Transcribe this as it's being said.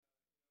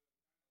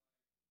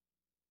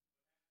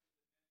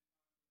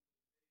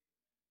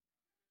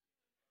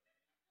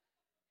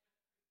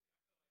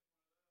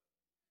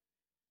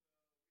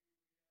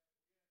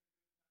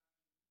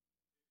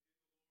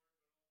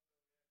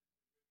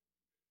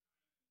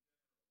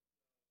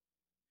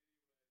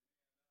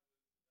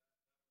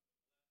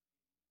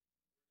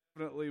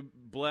definitely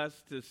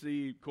blessed to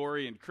see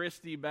Corey and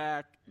Christy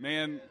back.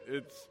 Man,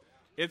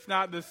 it's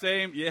not the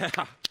same. Yeah,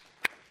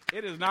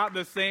 it is not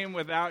the same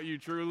without you,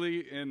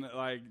 truly. And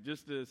like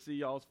just to see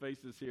y'all's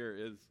faces here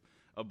is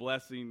a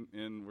blessing,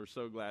 and we're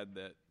so glad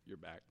that you're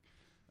back.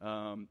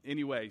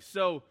 Anyway,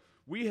 so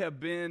we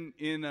have been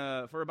in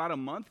for about a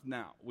month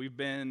now. We've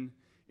been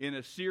in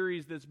a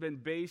series that's been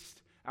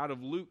based out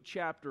of Luke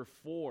chapter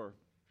 4.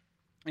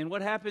 And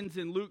what happens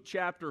in Luke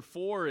chapter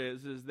 4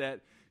 is that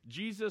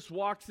Jesus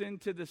walks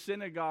into the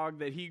synagogue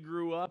that he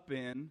grew up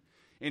in,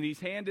 and he's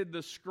handed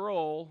the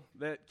scroll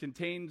that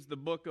contains the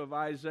book of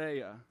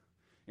Isaiah.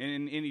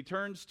 And he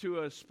turns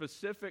to a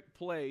specific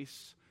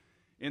place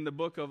in the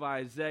book of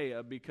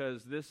Isaiah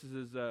because this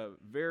is a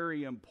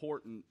very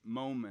important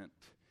moment.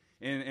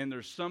 And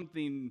there's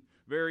something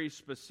very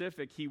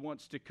specific he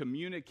wants to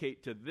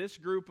communicate to this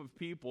group of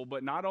people,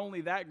 but not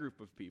only that group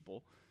of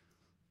people,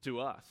 to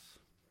us.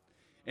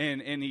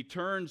 And he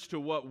turns to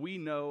what we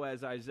know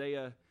as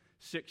Isaiah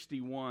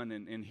 61.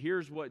 And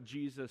here's what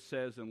Jesus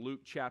says in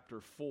Luke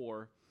chapter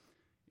 4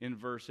 in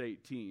verse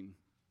 18.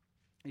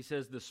 He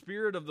says, "The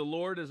Spirit of the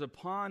Lord is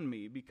upon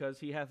me, because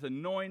he hath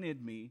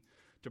anointed me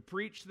to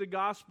preach the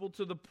gospel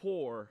to the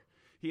poor.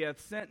 He hath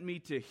sent me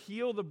to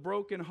heal the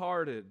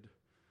brokenhearted,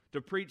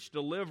 to preach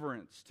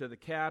deliverance to the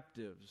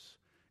captives,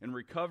 and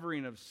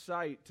recovering of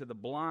sight to the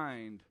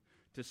blind,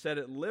 to set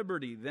at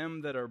liberty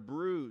them that are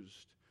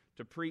bruised,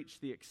 to preach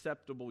the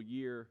acceptable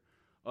year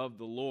of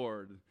the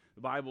Lord."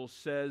 The Bible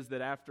says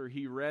that after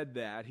he read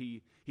that,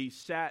 he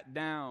sat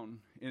down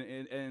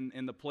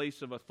in the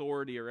place of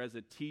authority or as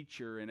a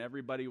teacher, and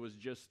everybody was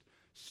just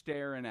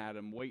staring at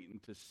him, waiting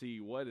to see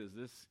what is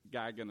this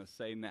guy going to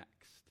say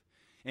next.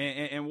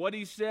 And what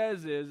he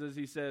says is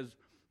he says,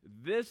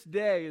 "This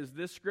day is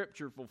this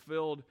scripture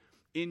fulfilled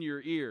in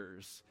your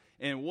ears."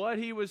 And what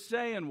he was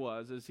saying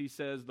is he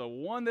says, the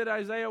one that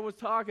Isaiah was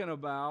talking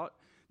about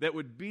that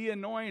would be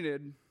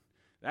anointed,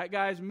 that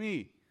guy's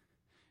me.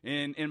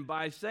 And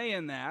by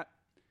saying that,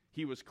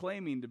 he was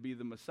claiming to be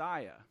the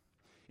Messiah.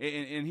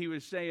 And he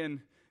was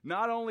saying,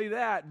 not only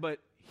that, but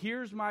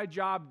here's my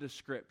job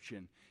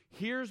description.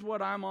 Here's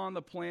what I'm on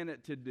the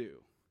planet to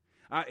do.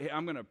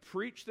 I'm going to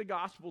preach the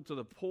gospel to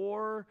the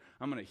poor.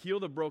 I'm going to heal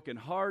the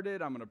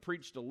brokenhearted. I'm going to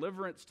preach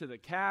deliverance to the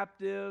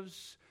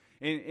captives.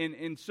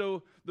 And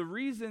so the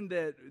reason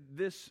that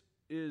this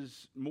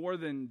is more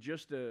than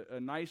just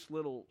a nice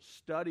little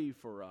study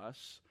for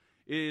us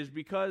is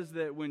because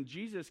that when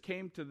Jesus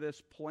came to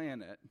this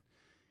planet,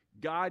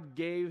 God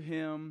gave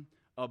him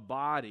a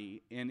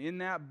body, and in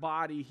that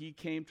body he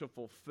came to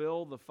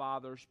fulfill the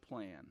Father's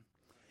plan.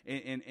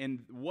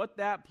 And what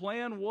that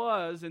plan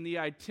was, and the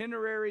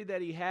itinerary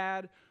that he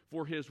had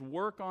for his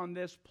work on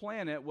this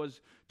planet,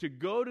 was to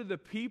go to the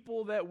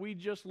people that we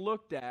just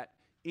looked at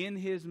in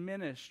his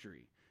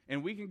ministry.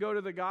 And we can go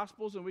to the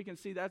Gospels and we can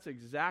see that's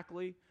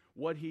exactly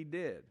what he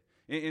did.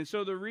 And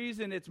so the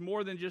reason it's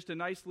more than just a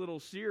nice little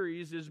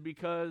series is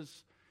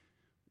because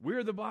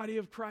we're the body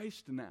of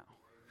Christ now.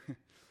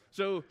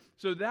 So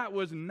that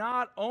was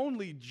not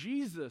only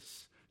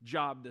Jesus'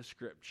 job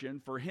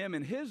description for him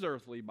and his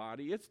earthly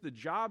body, it's the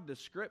job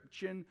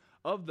description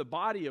of the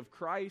body of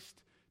Christ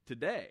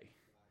today.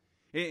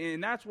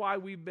 And that's why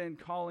we've been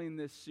calling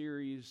this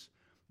series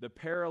the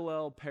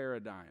Parallel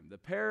Paradigm. The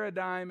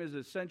paradigm is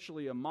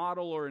essentially a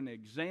model or an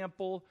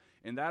example,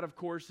 and that, of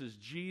course, is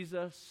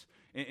Jesus.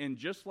 And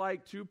just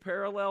like two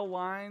parallel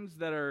lines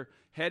that are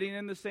heading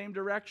in the same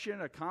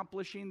direction,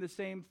 accomplishing the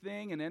same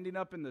thing, and ending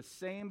up in the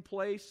same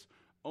place,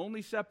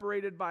 only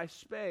separated by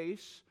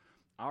space,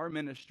 our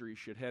ministry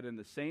should head in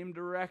the same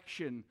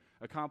direction,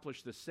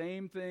 accomplish the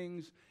same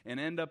things, and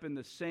end up in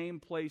the same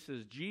place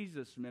as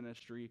Jesus'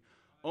 ministry,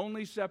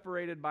 only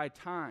separated by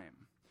time.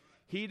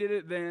 He did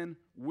it then,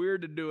 we're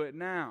to do it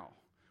now.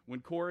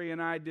 When Corey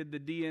and I did the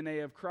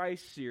DNA of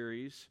Christ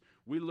series,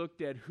 we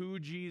looked at who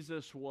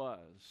Jesus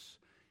was.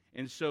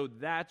 And so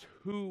that's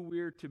who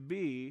we're to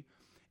be.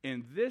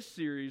 In this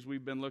series,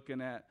 we've been looking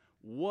at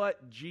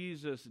what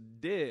Jesus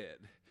did.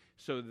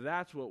 So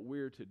that's what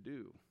we're to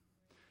do.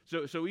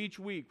 So each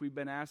week we've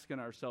been asking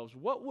ourselves,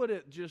 what would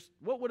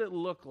it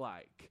look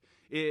like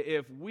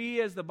if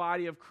we as the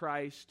body of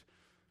Christ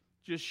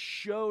just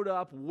showed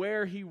up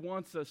where he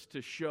wants us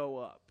to show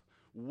up?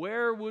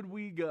 Where would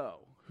we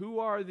go? Who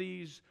are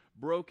these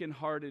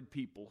brokenhearted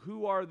people?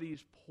 Who are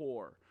these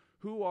poor?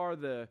 Who are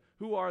the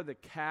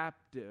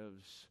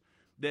captives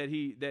that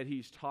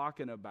he's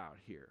talking about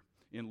here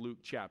in Luke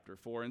chapter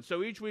 4? And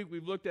so each week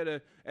we've looked at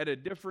a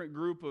different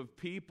group of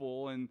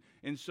people, and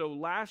so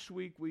last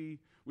week we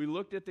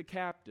looked at the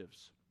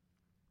captives.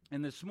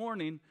 And this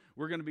morning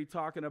we're going to be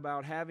talking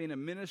about having a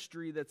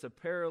ministry that's a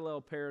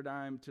parallel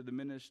paradigm to the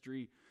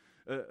ministry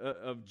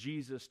of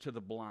Jesus to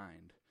the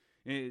blind.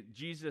 And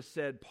Jesus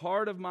said,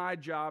 part of my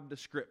job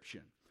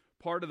description,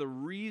 part of the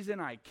reason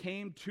I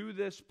came to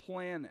this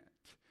planet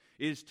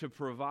is to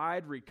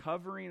provide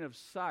recovering of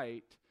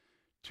sight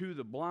to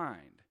the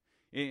blind.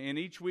 And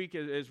each week,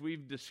 as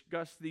we've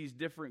discussed these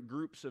different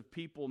groups of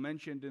people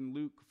mentioned in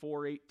Luke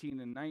 4:18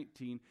 and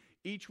 19,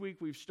 each week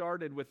we've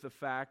started with the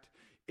fact,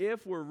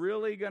 if we're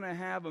really going to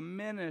have a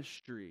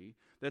ministry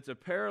that's a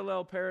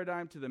parallel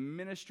paradigm to the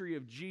ministry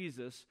of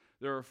Jesus,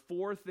 there are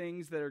 4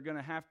 things that are going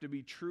to have to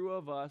be true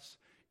of us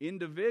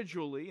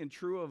individually and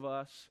true of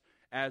us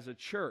as a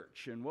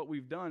church. And what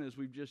we've done is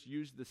we've just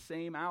used the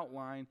same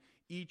outline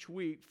each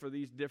week for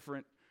these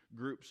different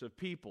groups of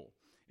people.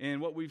 And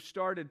what we've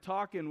started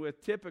talking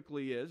with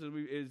typically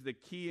is the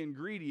key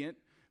ingredient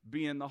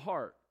being the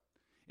heart.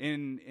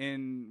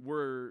 And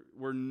we're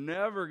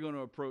never going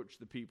to approach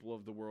the people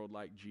of the world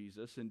like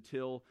Jesus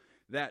until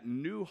that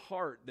new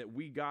heart that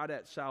we got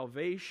at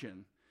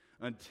salvation,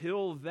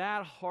 until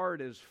that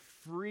heart is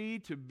free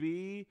to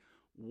be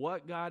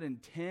what God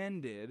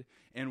intended,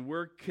 and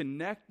we're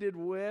connected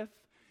with,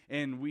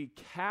 and we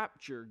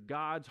capture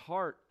God's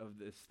heart of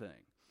this thing.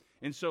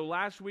 And so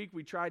last week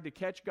we tried to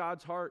catch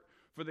God's heart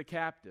for the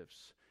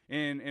captives.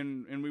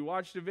 And we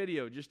watched a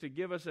video just to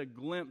give us a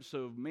glimpse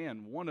of,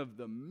 one of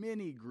the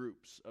many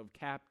groups of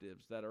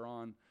captives that are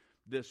on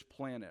this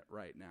planet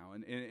right now.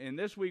 And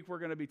this week we're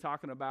going to be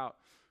talking about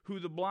who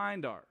the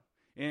blind are.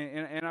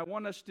 And I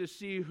want us to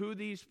see who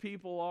these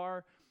people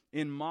are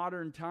in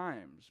modern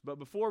times. But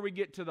before we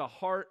get to the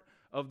heart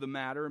of the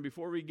matter, and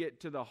before we get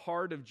to the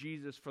heart of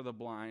Jesus for the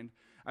blind,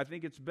 I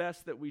think it's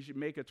best that we should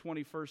make a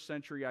 21st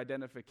century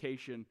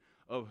identification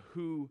of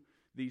who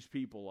these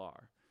people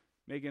are.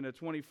 Making a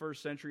 21st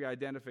century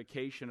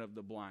identification of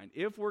the blind.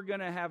 If we're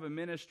going to have a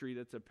ministry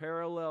that's a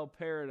parallel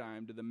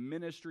paradigm to the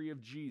ministry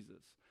of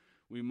Jesus,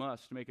 we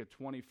must make a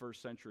 21st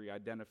century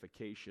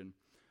identification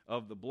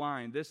of the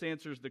blind. This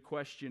answers the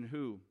question,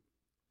 who?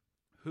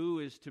 Who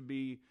is to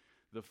be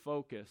the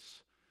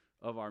focus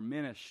of our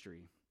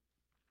ministry?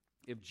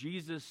 If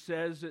Jesus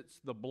says it's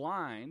the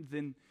blind,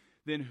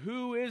 then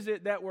who is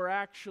it that we're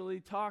actually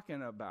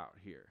talking about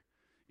here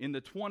in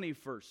the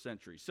 21st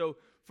century? So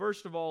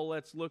first of all,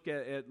 let's look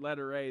at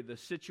letter A, the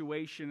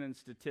situation and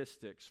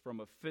statistics from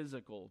a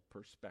physical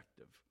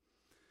perspective.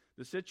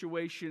 The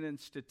situation and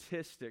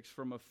statistics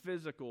from a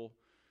physical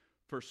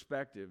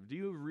perspective. Do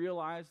you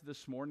realize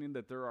this morning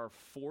that there are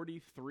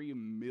 43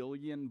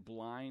 million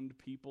blind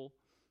people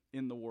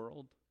in the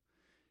world?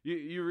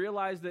 You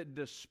realize that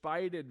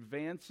despite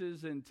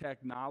advances in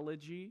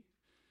technology,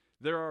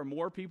 there are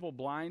more people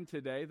blind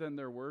today than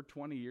there were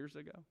 20 years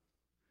ago?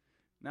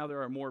 Now,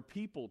 there are more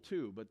people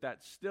too, but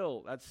that's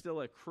still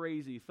a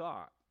crazy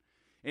thought.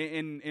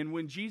 And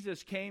when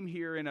Jesus came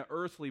here in an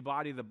earthly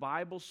body, the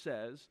Bible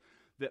says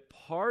that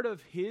part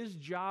of his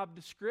job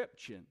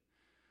description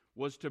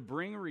was to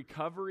bring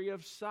recovery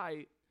of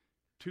sight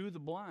to the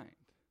blind.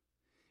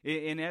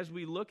 And as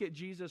we look at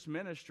Jesus'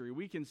 ministry,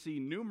 we can see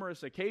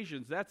numerous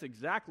occasions that's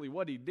exactly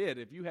what he did.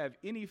 If you have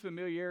any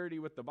familiarity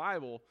with the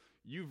Bible,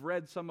 you've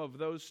read some of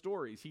those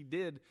stories. He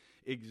did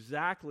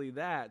exactly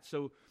that.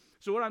 So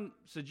what I'm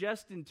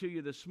suggesting to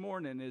you this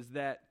morning is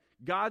that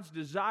God's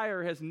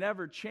desire has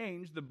never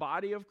changed. The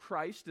body of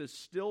Christ is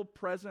still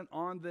present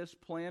on this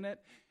planet,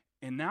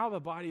 and now the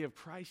body of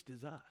Christ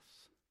is us.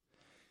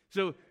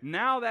 So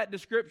now that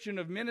description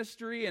of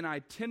ministry and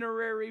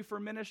itinerary for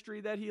ministry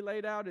that he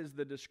laid out is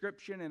the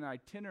description and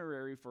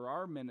itinerary for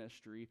our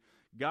ministry.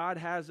 God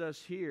has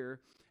us here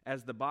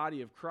as the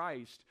body of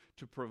Christ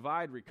to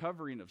provide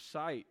recovering of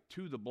sight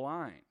to the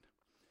blind.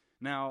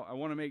 Now, I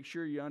want to make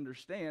sure you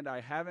understand,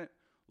 I haven't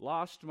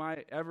lost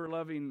my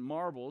ever-loving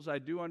marbles. I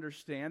do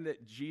understand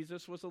that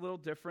Jesus was a little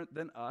different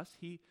than us.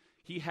 He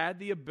had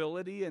the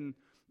ability and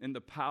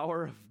the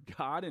power of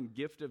God and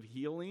gift of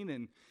healing,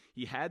 and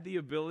he had the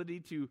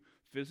ability to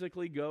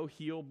physically go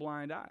heal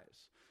blind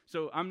eyes.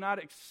 So I'm not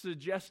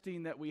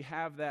suggesting that we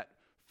have that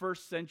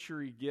first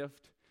century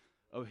gift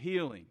of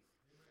healing.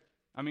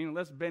 I mean,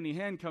 unless Benny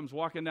Hinn comes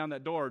walking down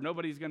that door,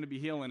 nobody's going to be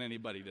healing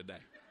anybody today.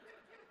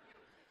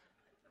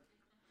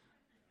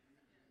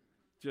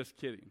 Just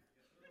kidding.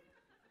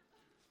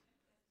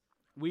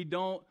 We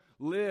don't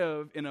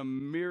live in a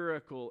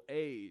miracle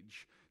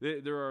age.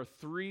 There are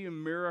 3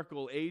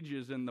 miracle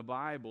ages in the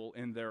Bible,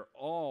 and they're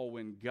all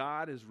when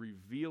God is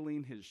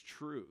revealing his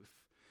truth.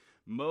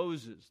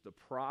 Moses, the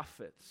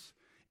prophets,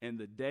 and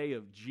the day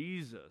of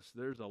Jesus.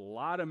 There's a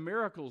lot of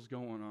miracles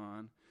going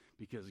on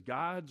because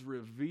God's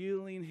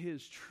revealing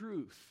his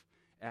truth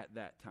at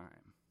that time.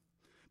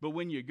 But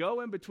when you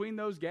go in between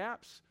those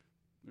gaps,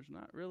 there's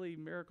not really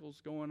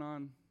miracles going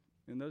on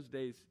in those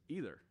days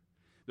either.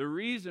 The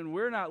reason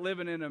we're not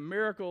living in a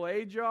miracle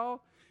age,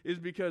 y'all, is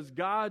because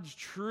God's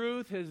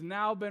truth has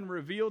now been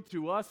revealed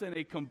to us in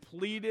a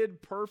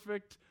completed,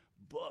 perfect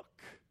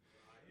book.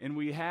 And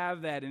we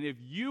have that. And if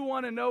you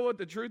want to know what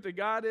the truth of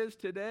God is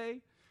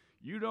today,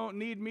 you don't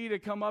need me to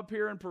come up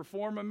here and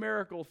perform a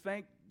miracle,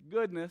 thank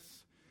goodness.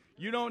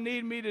 You don't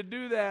need me to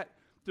do that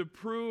to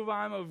prove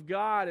I'm of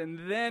God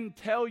and then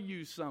tell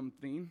you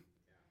something.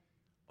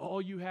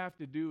 All you have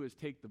to do is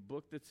take the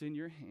book that's in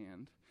your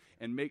hand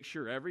and make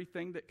sure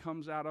everything that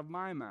comes out of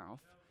my mouth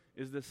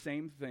is the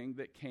same thing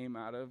that came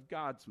out of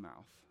God's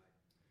mouth.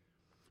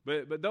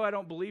 But though I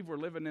don't believe we're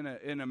living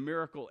in a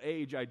miracle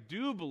age, I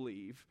do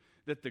believe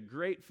that the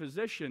great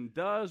physician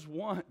does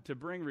want to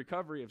bring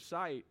recovery of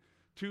sight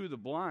to the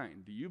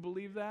blind. Do you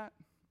believe that?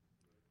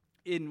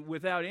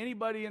 Without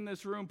anybody in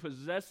this room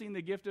possessing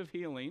the gift of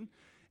healing,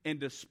 and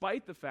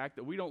despite the fact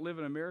that we don't live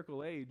in a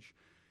miracle age,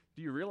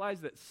 do you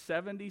realize that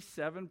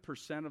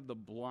 77% of the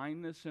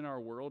blindness in our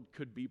world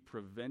could be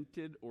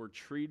prevented or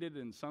treated,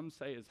 and some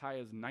say as high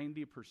as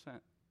 90%?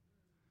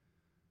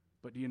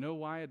 But do you know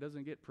why it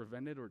doesn't get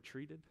prevented or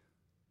treated?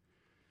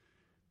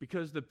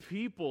 Because the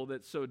people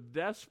that so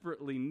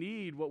desperately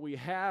need what we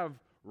have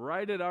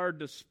right at our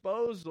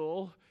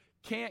disposal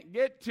can't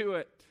get to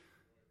it.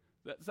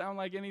 Does that sound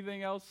like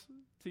anything else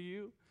to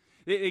you?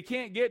 They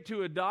can't get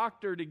to a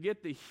doctor to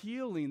get the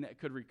healing that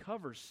could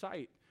recover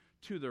sight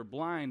to their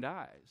blind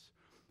eyes.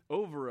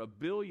 Over 1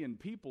 billion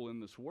people in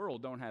this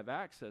world don't have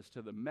access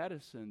to the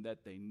medicine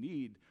that they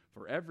need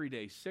for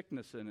everyday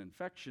sickness and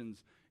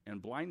infections,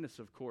 and blindness,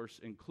 of course,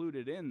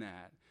 included in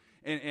that.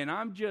 And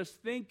I'm just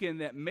thinking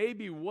that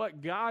maybe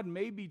what God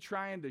may be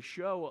trying to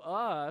show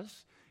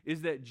us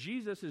is that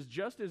Jesus is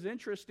just as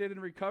interested in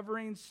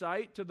recovering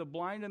sight to the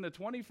blind in the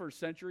 21st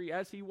century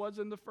as he was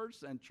in the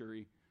first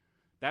century.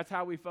 That's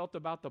how we felt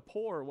about the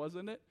poor,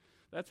 wasn't it?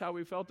 That's how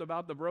we felt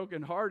about the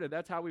brokenhearted.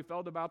 That's how we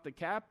felt about the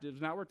captives.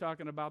 Now we're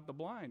talking about the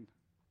blind.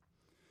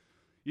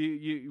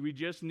 We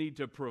just need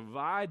to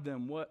provide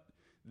them what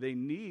they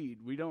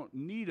need. We don't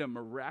need a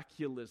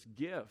miraculous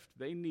gift.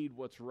 They need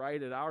what's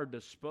right at our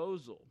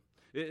disposal.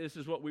 This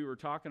is what we were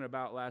talking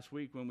about last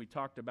week when we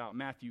talked about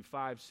Matthew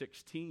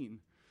 5:16.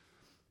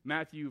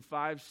 Matthew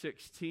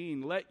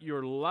 5:16, let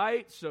your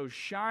light so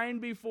shine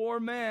before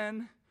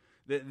men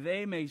that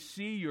they may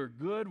see your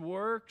good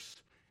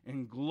works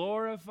and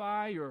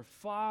glorify your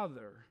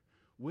Father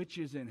which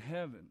is in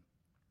heaven.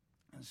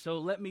 And so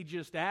let me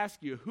just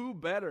ask you, who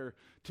better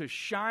to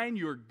shine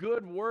your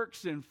good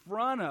works in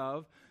front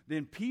of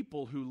than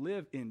people who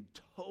live in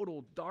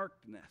total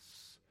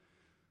darkness?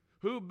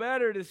 Who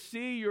better to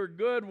see your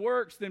good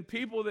works than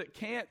people that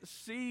can't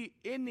see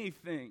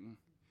anything?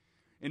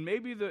 And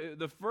maybe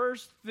the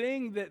first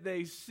thing that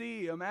they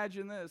see,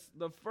 imagine this,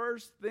 the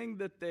first thing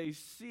that they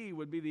see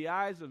would be the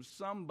eyes of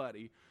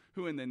somebody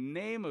who in the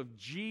name of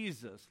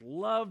Jesus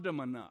loved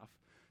them enough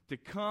to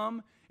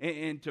come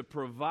and to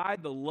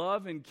provide the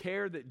love and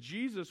care that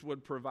Jesus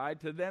would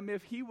provide to them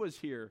if he was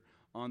here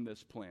on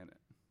this planet.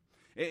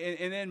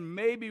 And then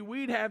maybe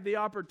we'd have the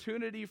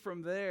opportunity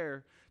from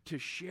there to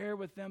share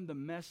with them the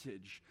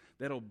message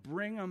that'll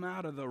bring them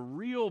out of the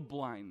real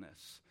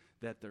blindness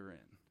that they're in.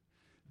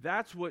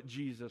 That's what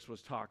Jesus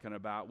was talking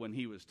about when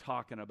he was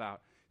talking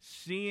about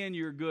seeing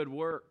your good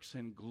works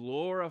and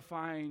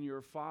glorifying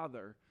your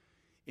Father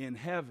in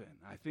heaven.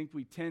 I think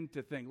we tend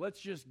to think, let's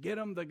just get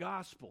them the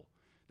gospel.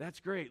 That's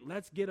great.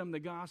 Let's get them the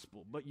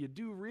gospel. But you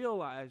do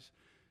realize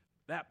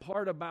that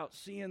part about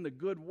seeing the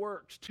good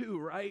works too,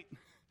 right?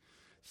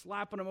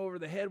 Slapping them over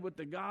the head with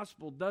the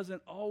gospel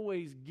doesn't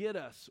always get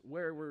us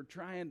where we're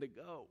trying to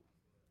go.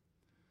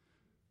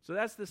 So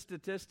that's the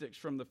statistics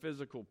from the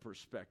physical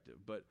perspective.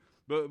 But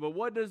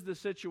what does the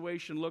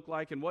situation look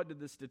like, and what did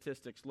the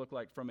statistics look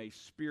like from a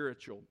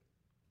spiritual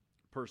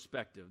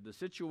perspective? The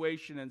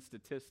situation and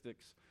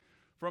statistics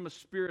from a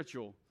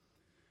spiritual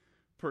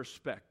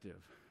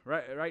perspective.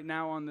 Right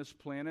now on this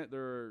planet,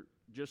 there are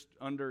just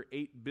under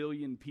 8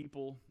 billion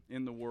people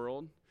in the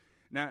world.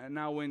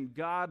 Now, when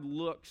God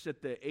looks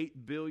at the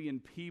 8 billion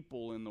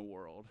people in the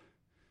world,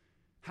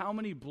 how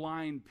many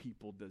blind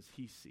people does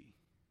he see?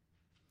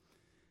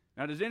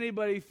 Now, does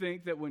anybody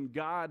think that when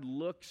God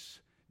looks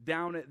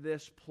down at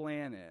this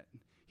planet,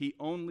 he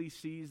only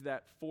sees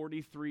that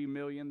 43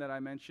 million that I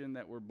mentioned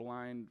that were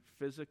blind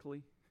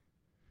physically?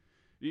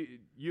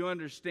 You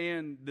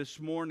understand this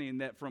morning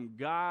that from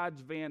God's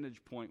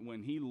vantage point,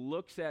 when he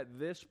looks at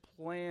this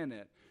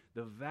planet,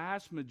 the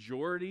vast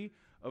majority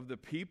of the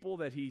people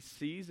that he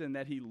sees and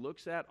that he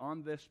looks at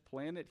on this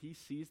planet, he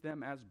sees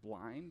them as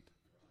blind.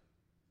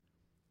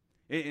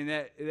 And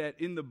that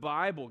in the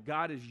Bible,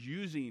 God is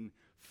using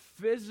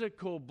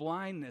physical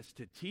blindness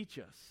to teach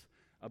us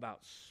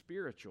about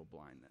spiritual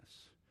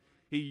blindness.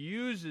 He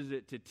uses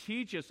it to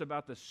teach us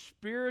about the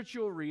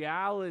spiritual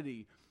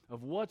reality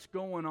of what's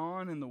going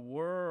on in the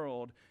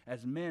world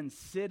as men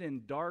sit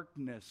in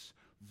darkness,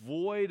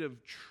 void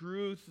of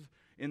truth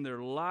in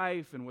their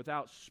life and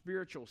without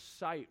spiritual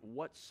sight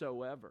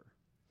whatsoever.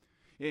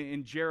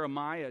 In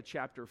Jeremiah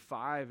chapter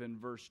 5 and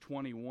verse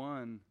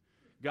 21,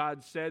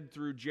 God said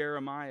through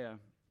Jeremiah,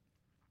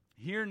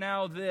 "Hear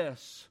now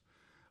this,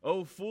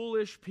 O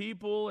foolish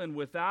people and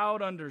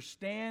without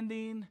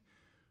understanding,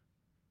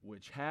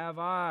 which have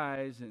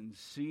eyes and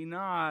see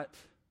not."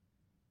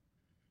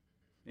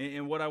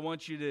 And what I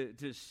want you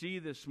to see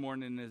this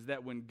morning is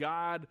that when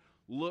God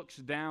looks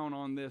down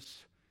on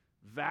this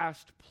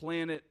vast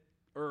planet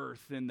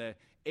Earth and the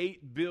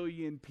 8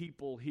 billion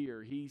people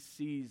here, he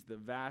sees the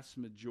vast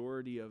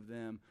majority of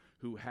them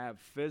who have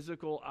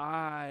physical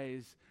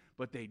eyes,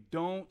 but they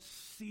don't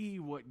see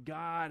what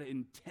God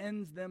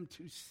intends them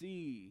to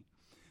see.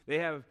 They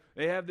have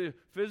the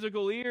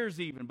physical ears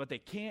even, but they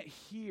can't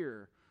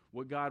hear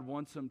what God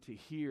wants them to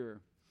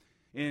hear.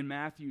 In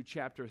Matthew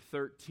chapter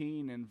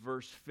 13 and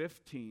verse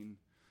 15,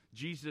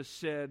 Jesus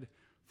said,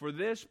 "For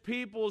this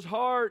people's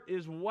heart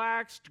is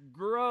waxed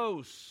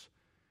gross."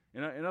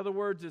 In other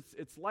words,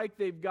 it's like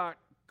they've got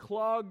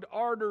clogged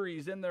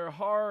arteries in their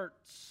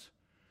hearts.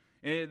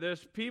 And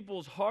this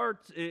people's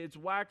hearts, it's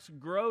waxed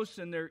gross,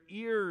 and their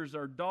ears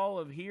are dull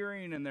of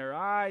hearing, and their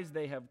eyes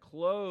they have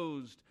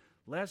closed,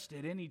 lest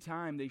at any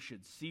time they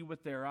should see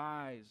with their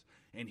eyes,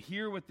 and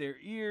hear with their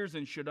ears,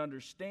 and should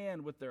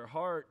understand with their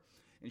heart,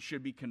 and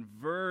should be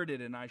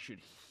converted, and I should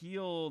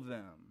heal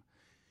them.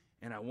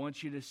 And I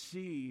want you to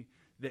see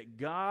that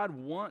God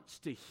wants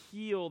to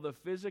heal the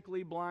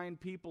physically blind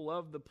people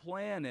of the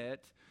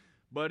planet,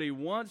 but He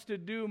wants to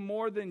do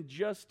more than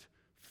just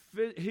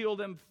heal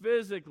them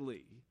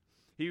physically.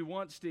 He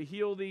wants to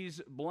heal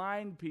these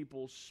blind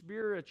people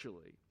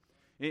spiritually.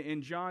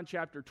 In John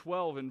chapter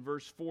 12 and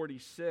verse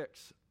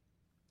 46,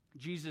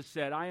 Jesus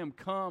said, "I am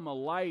come a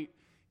light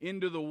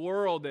into the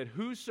world, that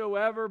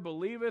whosoever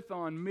believeth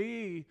on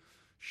me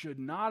should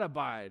not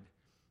abide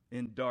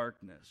in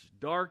darkness."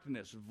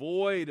 Darkness,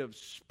 void of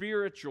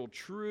spiritual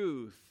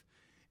truth.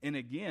 And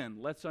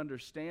again, let's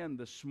understand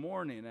this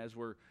morning, as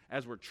we're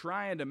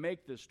trying to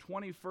make this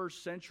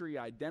 21st century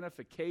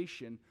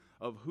identification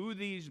of who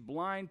these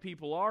blind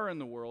people are in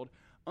the world,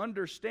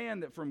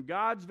 understand that from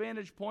God's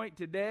vantage point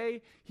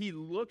today, He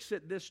looks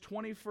at this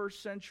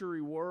 21st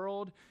century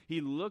world, He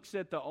looks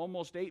at the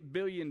almost 8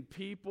 billion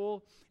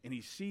people, and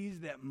He sees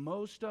that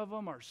most of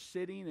them are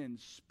sitting in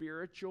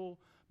spiritual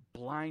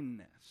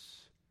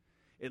blindness.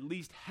 At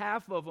least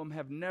half of them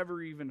have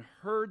never even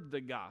heard the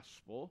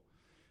gospel.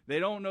 They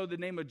don't know the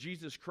name of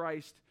Jesus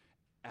Christ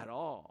at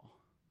all.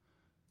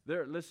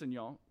 Listen,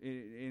 y'all,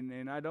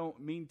 and I don't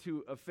mean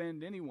to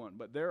offend anyone,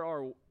 but there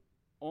are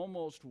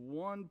almost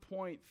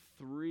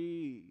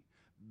 1.3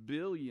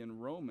 billion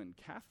Roman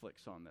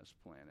Catholics on this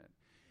planet.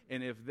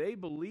 And if they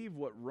believe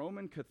what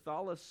Roman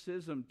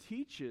Catholicism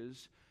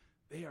teaches,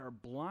 they are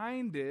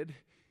blinded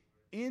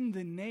in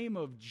the name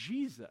of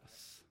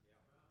Jesus.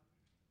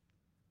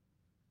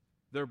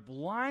 They're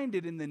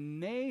blinded in the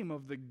name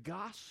of the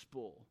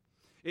gospel.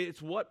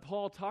 It's what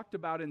Paul talked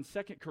about in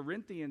 2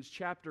 Corinthians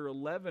chapter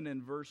 11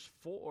 and verse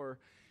 4.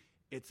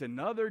 It's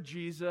another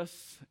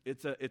Jesus.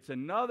 It's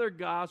another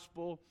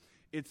gospel.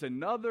 It's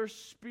another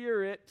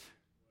spirit.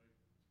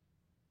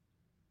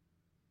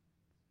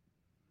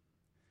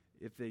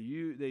 If they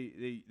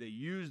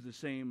use the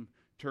same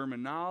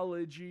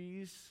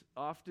terminologies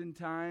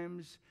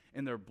oftentimes,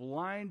 and they're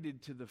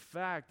blinded to the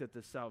fact that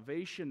the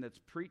salvation that's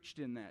preached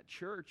in that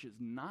church is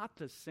not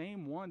the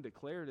same one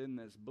declared in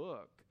this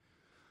book.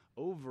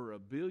 Over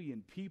 1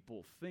 billion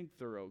people think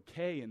they're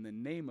okay in the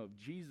name of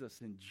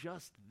Jesus in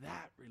just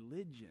that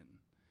religion.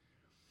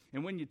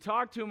 And when you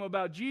talk to them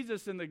about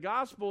Jesus and the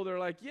gospel, they're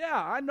like,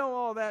 "Yeah, I know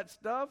all that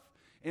stuff."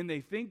 And they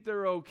think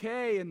they're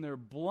okay, and they're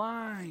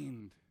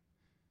blind.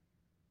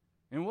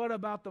 And what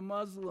about the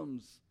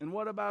Muslims? And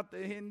what about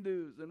the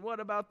Hindus? And what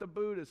about the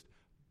Buddhists?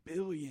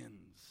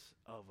 Billions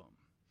of them.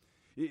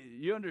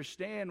 You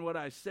understand what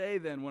I say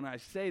then when I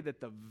say that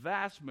the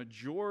vast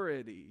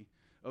majority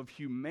of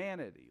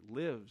humanity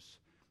lives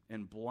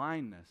in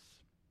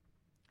blindness.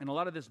 And a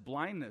lot of this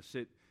blindness,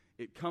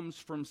 it comes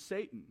from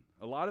Satan.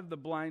 A lot of the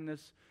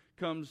blindness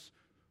comes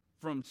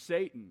from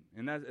Satan.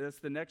 And that's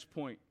the next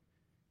point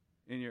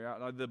in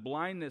your the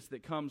blindness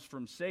that comes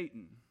from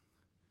Satan.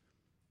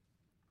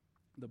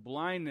 The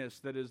blindness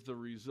that is the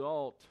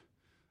result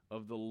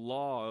of the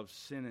law of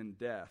sin and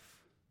death.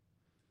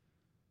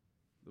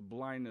 The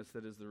blindness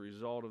that is the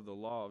result of the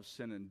law of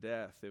sin and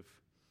death.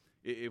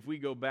 If we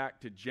go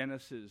back to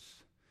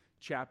Genesis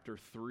chapter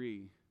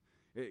 3,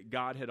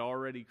 God had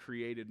already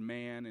created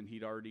man, and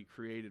He'd already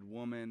created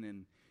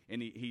woman,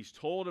 and He's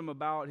told him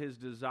about His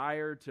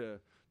desire to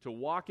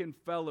walk in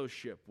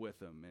fellowship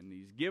with Him, and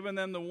He's given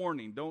them the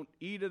warning, don't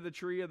eat of the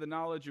tree of the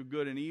knowledge of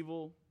good and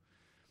evil.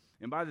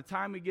 And by the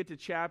time we get to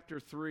chapter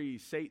 3,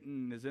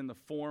 Satan is in the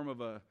form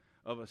of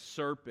a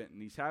serpent,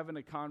 and he's having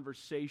a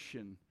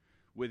conversation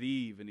with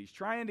Eve, and he's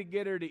trying to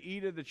get her to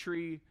eat of the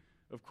tree,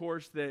 of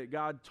course, that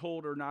God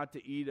told her not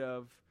to eat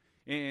of.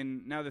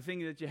 And now the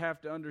thing that you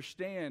have to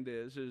understand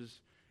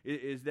is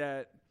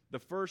that the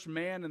first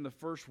man and the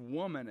first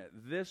woman at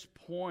this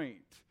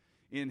point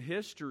in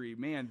history,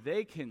 man,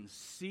 they can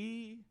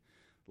see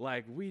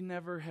like we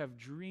never have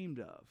dreamed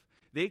of.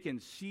 They can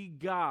see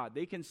God.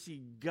 They can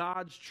see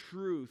God's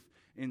truth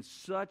in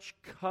such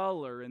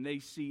color, and they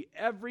see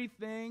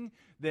everything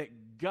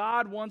that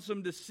God wants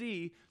them to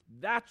see.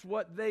 That's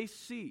what they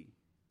see.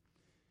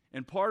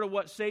 And part of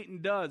what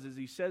Satan does is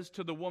he says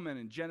to the woman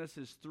in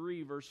Genesis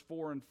 3, verse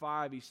 4 and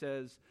 5, he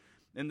says,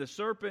 "And the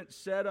serpent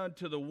said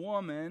unto the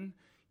woman,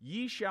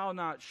 Ye shall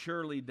not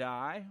surely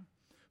die,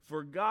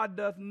 for God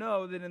doth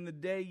know that in the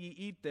day ye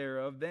eat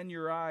thereof, then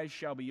your eyes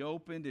shall be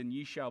opened, and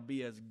ye shall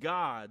be as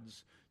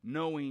gods,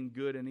 knowing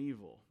good and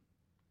evil."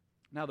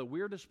 Now the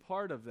weirdest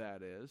part of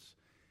that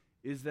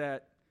is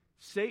that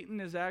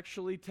Satan is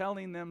actually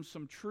telling them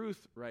some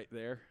truth right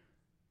there.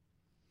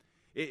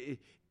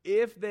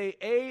 If they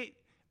ate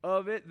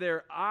of it,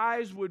 their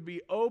eyes would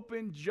be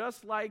open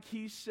just like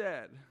he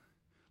said.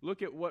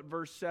 Look at what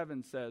verse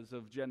 7 says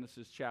of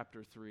Genesis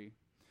chapter 3.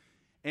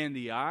 And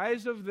the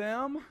eyes of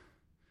them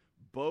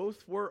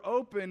both were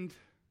opened.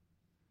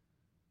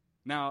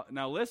 Now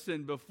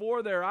listen,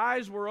 before their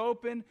eyes were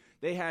open,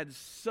 they had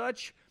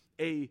such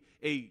a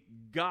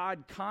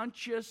God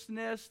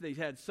consciousness. They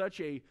had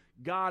such a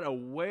God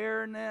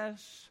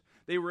awareness.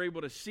 They were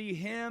able to see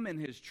Him and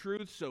His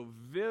truth so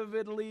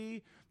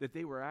vividly that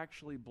they were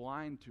actually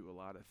blind to a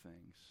lot of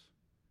things.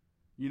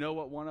 You know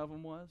what one of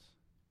them was?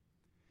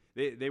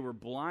 They were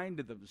blind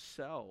to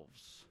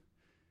themselves.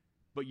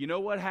 But you know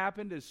what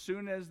happened as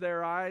soon as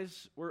their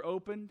eyes were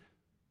opened?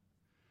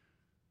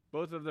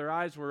 Both of their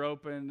eyes were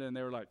opened, and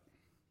they were like,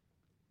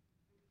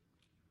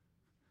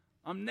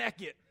 I'm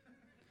naked.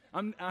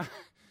 I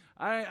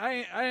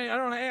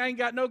ain't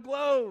got no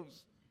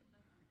clothes.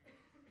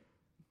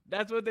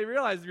 That's what they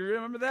realized. You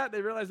remember that?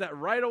 They realized that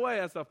right away.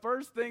 That's the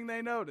first thing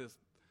they noticed.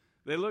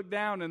 They looked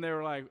down and they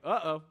were like,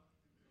 uh-oh.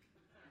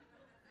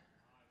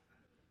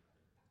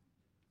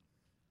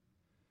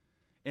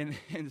 And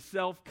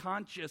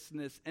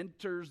self-consciousness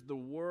enters the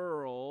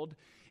world,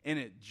 and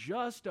it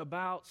just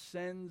about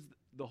sends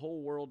the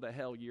whole world to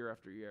hell year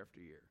after year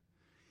after year.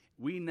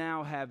 We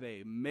now have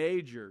a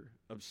major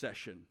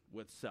obsession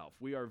with self.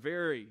 We are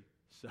very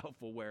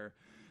self-aware.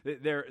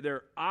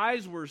 Their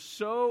eyes were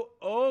so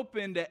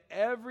open to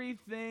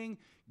everything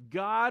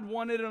God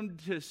wanted them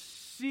to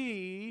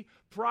see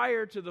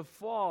prior to the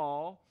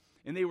fall,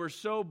 and they were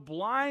so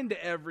blind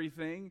to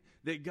everything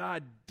that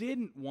God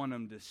didn't want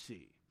them to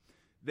see.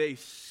 They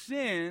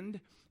sinned,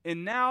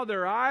 and now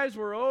their eyes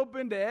were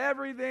open to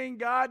everything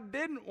God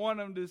didn't want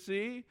them to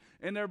see,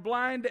 and they're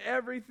blind to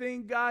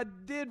everything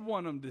God did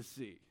want them to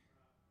see.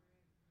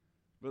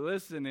 But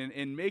listen,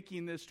 in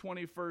making this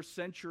 21st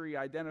century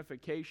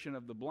identification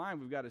of the blind,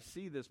 we've got to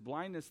see this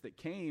blindness that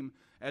came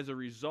as a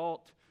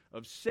result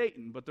of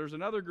Satan. But there's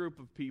another group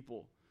of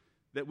people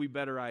that we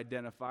better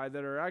identify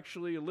that are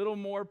actually a little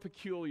more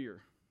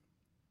peculiar.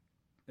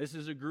 This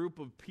is a group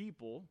of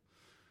people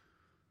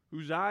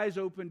whose eyes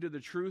opened to the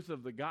truth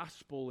of the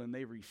gospel and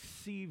they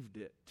received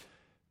it.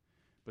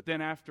 But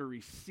then after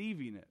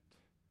receiving it,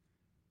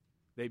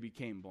 they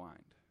became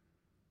blind.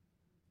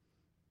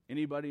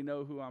 Anybody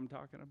know who I'm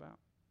talking about?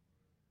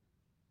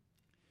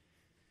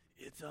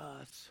 It's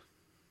us.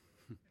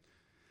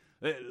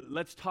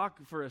 Let's talk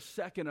for a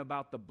second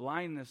about the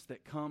blindness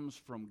that comes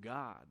from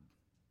God.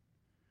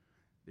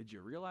 Did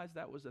you realize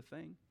that was a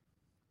thing?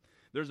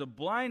 There's a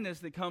blindness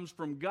that comes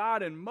from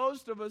God, and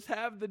most of us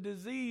have the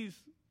disease.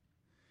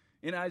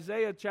 In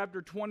Isaiah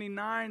chapter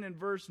 29 and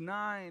verse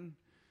 9,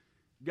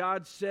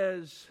 God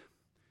says,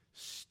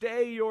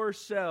 stay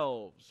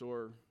yourselves,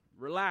 or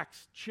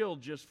relax, chill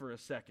just for a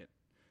second.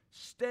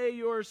 Stay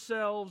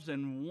yourselves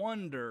and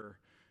wonder.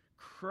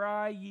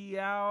 Cry ye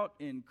out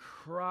and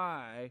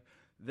cry.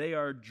 They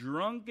are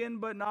drunken,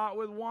 but not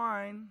with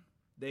wine.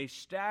 They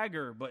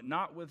stagger, but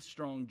not with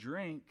strong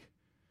drink.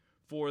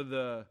 For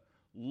the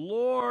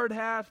Lord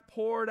hath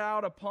poured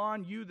out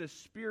upon you the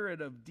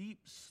spirit of deep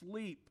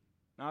sleep,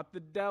 not the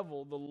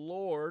devil, the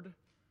Lord,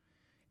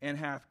 and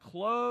hath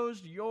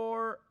closed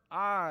your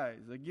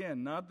eyes.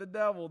 Again, not the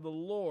devil, the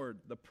Lord,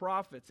 the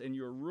prophets and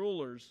your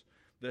rulers,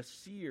 the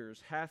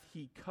seers, hath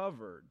he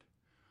covered.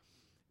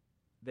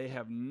 Do you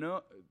have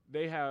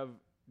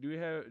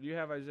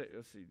Isaiah,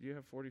 let's see, do you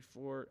have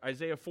 44?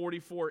 Isaiah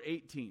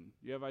 44:18. Do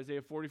you have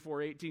Isaiah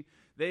 44:18?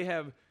 They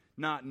have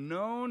not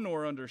known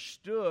nor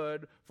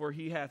understood, for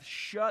he hath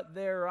shut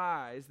their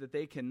eyes that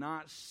they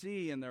cannot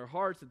see, and their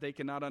hearts that they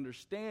cannot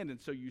understand.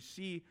 And so you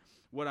see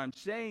what I'm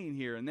saying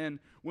here. And then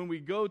when we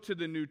go to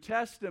the New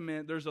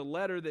Testament, there's a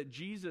letter that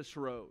Jesus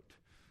wrote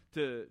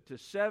to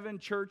 7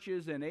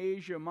 churches in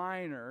Asia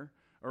Minor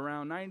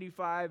around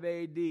 95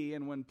 AD,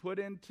 and when put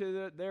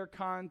into their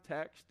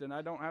context, and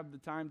I don't have the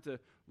time to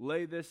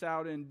lay this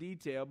out in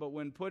detail, but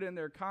when put in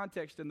their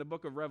context in the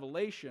book of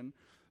Revelation,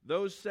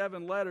 those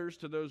 7 letters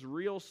to those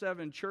real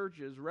 7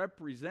 churches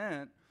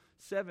represent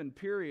 7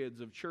 periods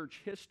of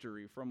church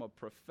history from a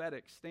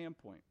prophetic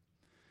standpoint.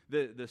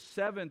 The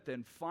 7th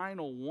and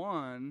final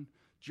one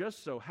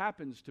just so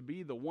happens to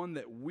be the one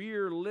that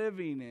we're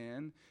living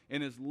in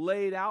and is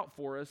laid out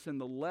for us in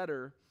the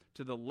letter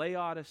to the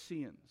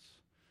Laodiceans.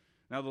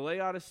 Now, the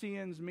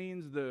Laodiceans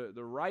means the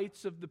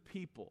rights of the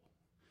people.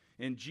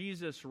 And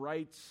Jesus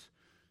writes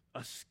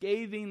a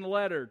scathing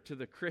letter to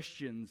the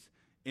Christians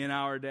in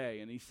our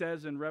day. And he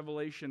says in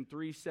Revelation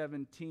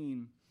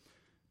 3:17,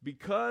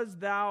 because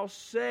thou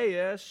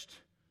sayest,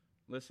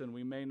 listen,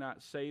 we may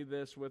not say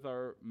this with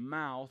our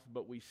mouth,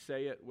 but we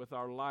say it with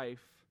our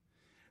life.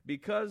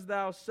 Because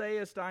thou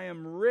sayest, I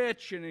am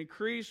rich and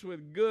increase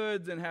with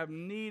goods and have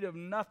need of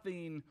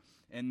nothing,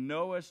 and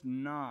knowest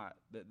not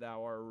that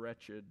thou art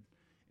wretched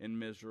and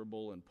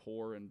miserable and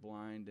poor and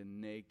blind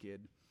and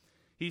naked.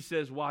 He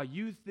says, while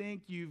you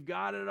think you've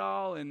got it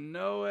all and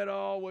know it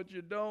all, what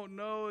you don't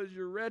know is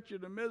you're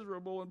wretched and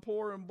miserable and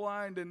poor and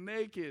blind and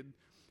naked.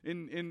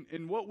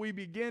 And what we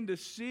begin to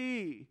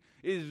see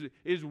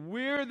is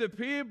we're the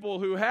people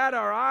who had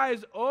our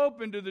eyes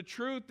open to the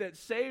truth that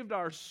saved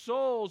our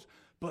souls,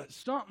 but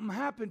something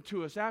happened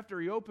to us after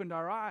he opened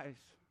our eyes.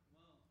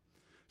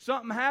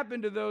 Something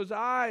happened to those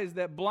eyes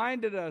that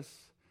blinded us.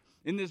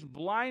 And this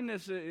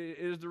blindness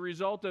is the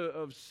result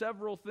of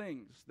several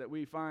things that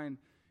we find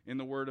in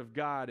the Word of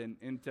God.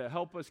 And to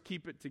help us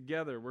keep it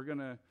together, we're going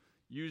to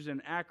use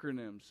an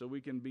acronym so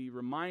we can be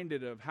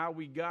reminded of how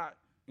we got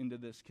into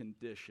this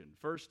condition.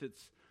 First,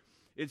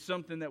 it's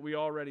something that we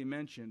already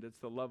mentioned. It's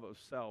the love of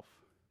self.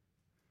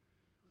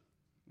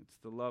 It's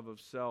the love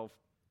of self.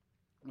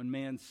 When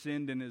man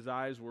sinned and his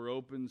eyes were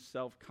opened,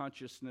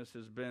 self-consciousness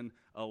has been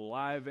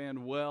alive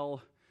and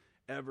well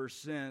ever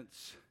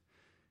since.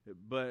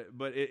 But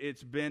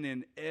it's been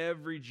in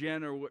every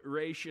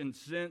generation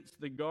since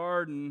the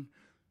garden,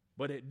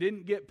 but it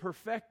didn't get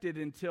perfected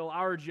until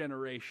our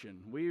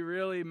generation. We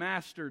really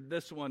mastered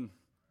this one.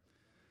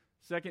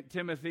 2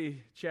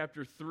 Timothy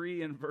chapter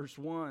 3 and verse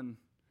 1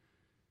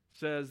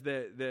 says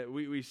that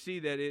we see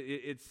that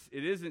it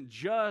isn't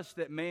just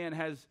that man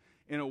has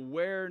an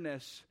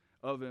awareness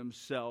of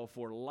himself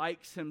or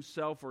likes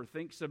himself or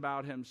thinks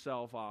about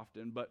himself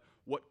often, but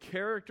what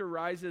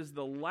characterizes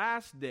the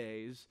last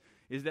days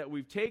is that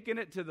we've taken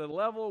it to the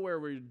level where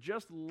we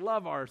just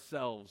love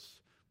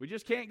ourselves. We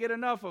just can't get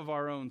enough of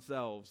our own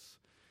selves.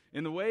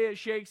 And the way it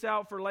shakes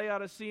out for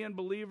Laodicean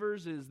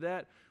believers is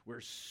that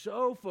we're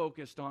so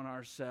focused on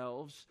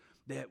ourselves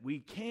that we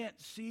can't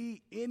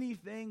see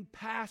anything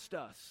past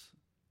us.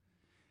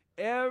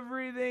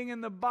 Everything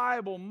in the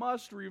Bible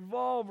must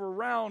revolve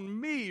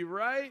around me,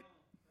 right?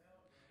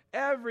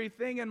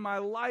 Everything in my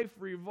life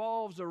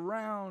revolves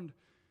around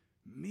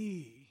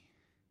me.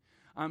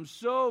 I'm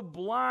so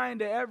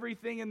blind to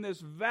everything in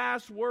this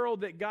vast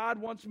world that God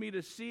wants me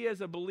to see as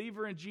a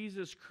believer in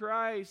Jesus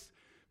Christ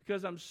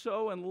because I'm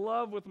so in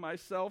love with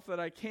myself that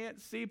I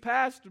can't see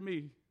past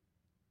me.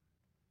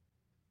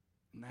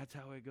 And that's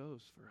how it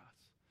goes for us.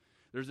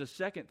 There's a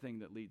second thing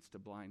that leads to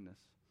blindness.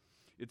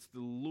 It's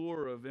the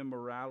lure of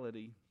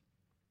immorality.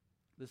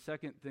 The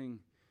second thing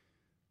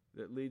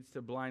that leads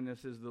to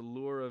blindness is the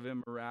lure of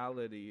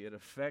immorality. It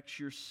affects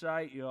your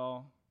sight,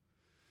 y'all.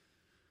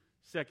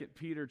 2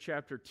 Peter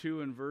chapter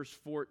 2 and verse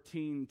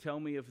 14. Tell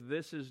me if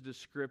this is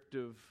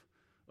descriptive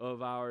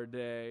of our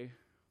day.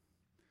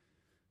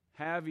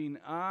 Having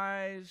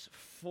eyes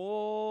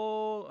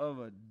full of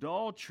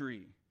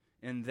adultery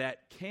and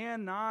that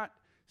cannot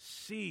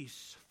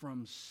cease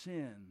from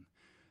sin.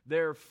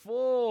 They're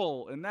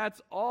full, and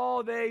that's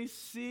all they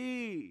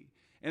see.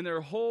 And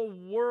their whole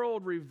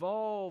world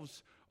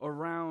revolves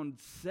around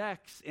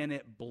sex, and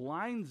it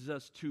blinds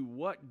us to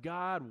what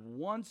God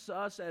wants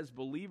us as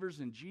believers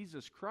in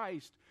Jesus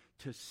Christ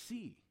to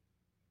see.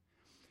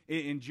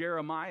 In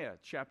Jeremiah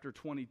chapter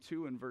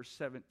 22 and verse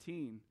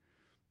 17,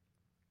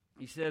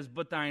 he says,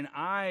 "But thine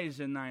eyes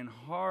and thine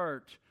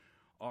heart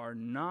are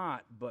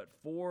not, but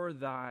for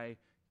thy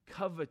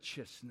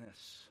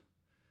covetousness."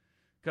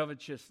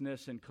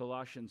 Covetousness in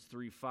Colossians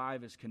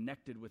 3:5 is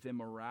connected with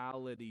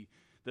immorality,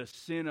 the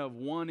sin of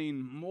wanting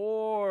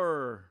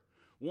more,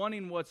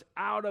 wanting what's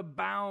out of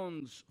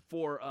bounds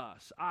for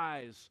us,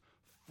 eyes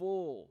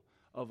full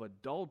of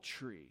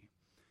adultery.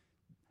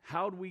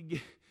 How'd we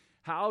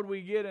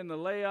get in the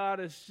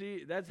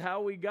Laodicea? That's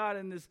how we got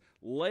in this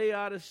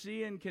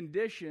Laodicean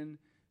condition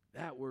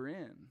that we're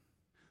in.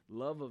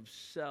 Love of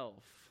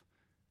self,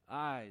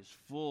 eyes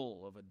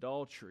full of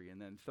adultery. And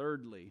then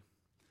thirdly,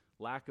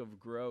 lack of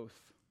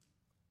growth.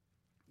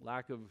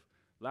 Lack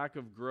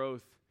of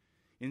growth.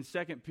 In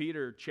 2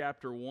 Peter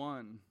chapter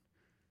 1,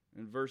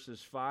 in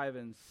verses 5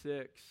 and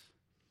 6,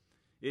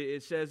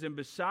 it says, "And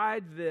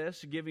beside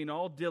this, giving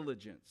all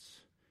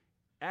diligence,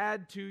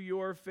 add to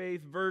your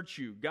faith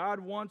virtue."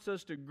 God wants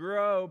us to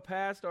grow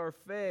past our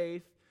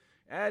faith.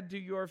 Add to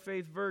your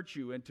faith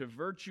virtue, and to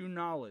virtue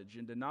knowledge,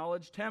 and to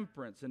knowledge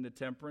temperance, and to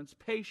temperance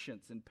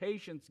patience, and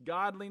patience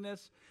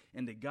godliness,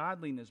 and to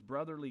godliness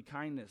brotherly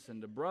kindness,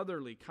 and to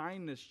brotherly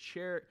kindness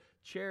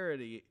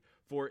charity.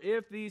 For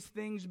if these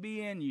things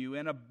be in you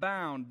and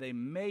abound, they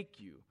make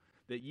you,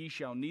 that ye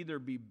shall neither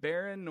be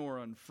barren nor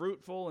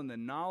unfruitful in the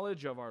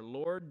knowledge of our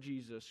Lord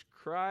Jesus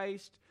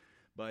Christ.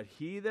 But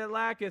he that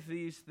lacketh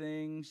these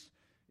things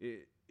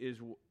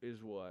is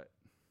what?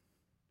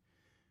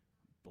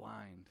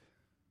 Blind.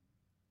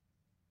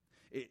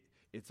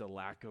 It's a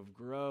lack of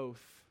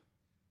growth.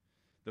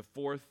 The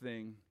fourth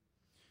thing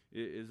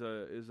is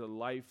a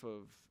life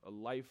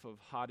of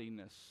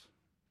haughtiness.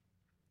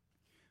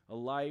 A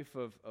life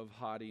of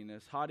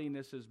haughtiness.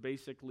 Haughtiness is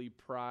basically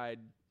pride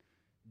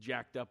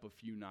jacked up a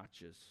few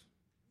notches.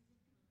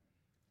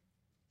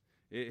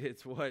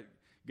 It's what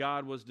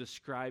God was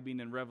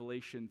describing in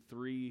Revelation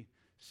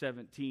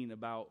 3:17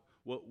 about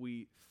what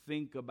we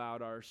think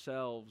about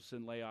ourselves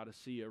in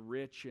Laodicea,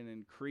 rich and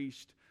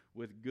increased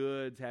with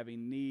goods,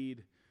 having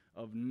need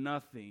of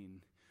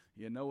nothing.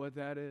 You know what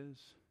that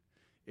is?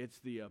 It's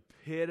the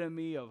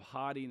epitome of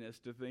haughtiness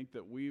to think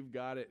that we've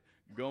got it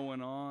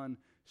going on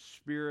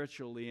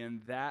spiritually,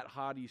 and that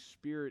haughty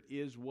spirit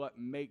is what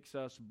makes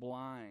us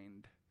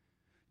blind.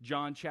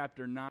 John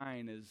chapter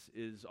 9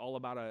 is all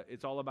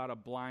about a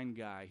blind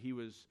guy.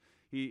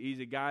 He's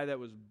a guy that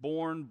was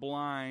born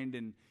blind,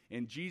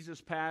 and Jesus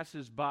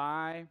passes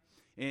by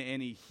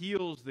and he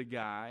heals the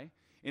guy.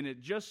 and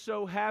it just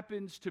so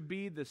happens to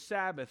be the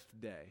Sabbath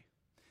day.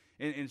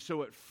 And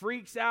so it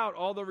freaks out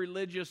all the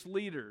religious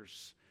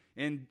leaders.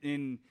 And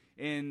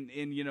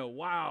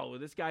wow,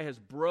 this guy has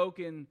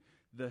broken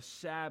the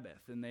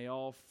Sabbath. And they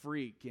all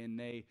freak. And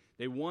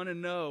they want to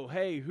know,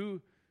 hey,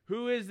 who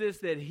is this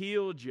that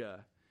healed you?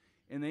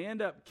 And they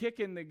end up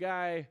kicking the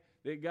guy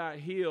that got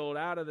healed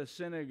out of the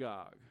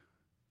synagogue.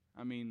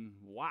 I mean,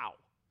 wow.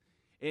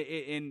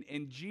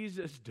 And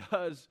Jesus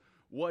does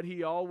what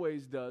he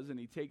always does, and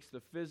he takes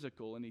the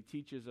physical and he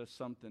teaches us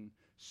something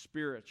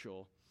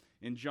spiritual.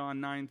 In John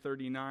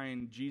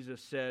 9:39,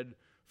 Jesus said,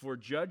 "For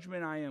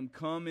judgment I am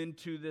come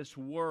into this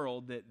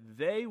world, that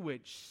they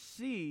which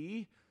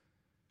see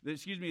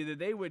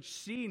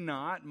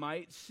not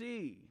might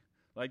see."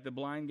 Like the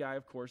blind guy,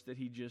 of course, that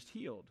he just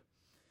healed.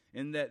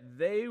 "And that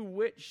they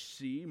which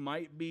see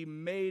might be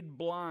made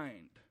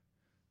blind."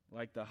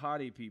 Like the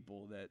haughty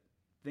people that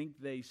think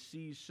they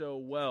see so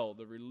well,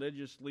 the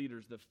religious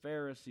leaders, the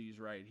Pharisees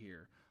right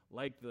here,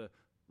 like the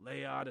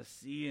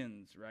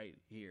Laodiceans right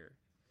here.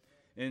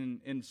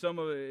 And some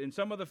of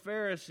the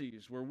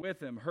Pharisees were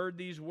with him, heard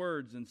these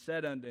words, and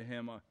said unto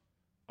him,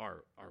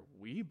 Are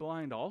we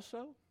blind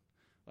also?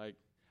 Like,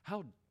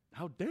 how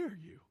dare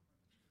you?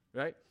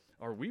 Right?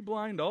 Are we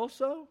blind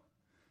also?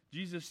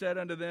 Jesus said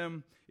unto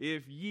them,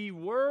 If ye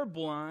were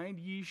blind,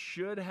 ye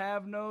should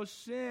have no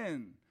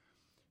sin.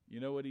 You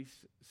know what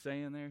he's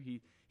saying there?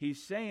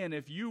 He's saying,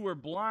 if you were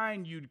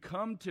blind, you'd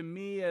come to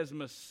me as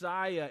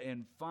Messiah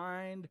and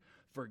find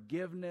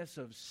forgiveness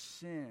of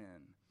sin.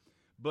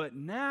 But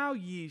now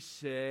ye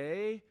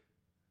say,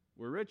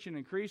 we're rich and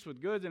increased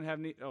with goods and have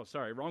need. Oh,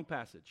 sorry, wrong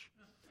passage.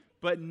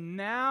 But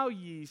now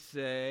ye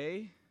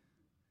say,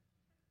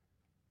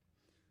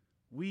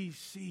 we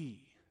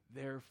see,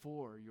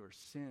 therefore your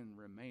sin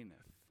remaineth.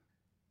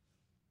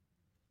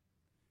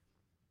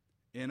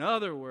 In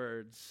other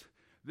words,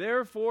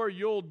 therefore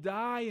you'll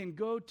die and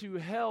go to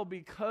hell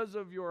because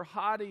of your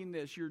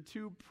haughtiness. You're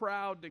too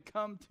proud to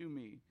come to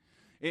me.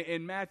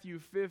 In Matthew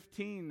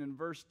 15 and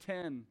verse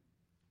 10,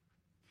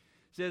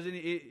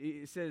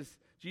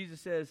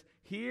 Jesus says,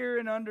 hear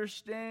and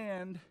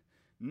understand,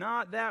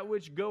 not that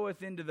which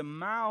goeth into the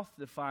mouth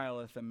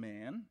defileth a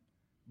man,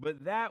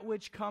 but that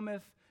which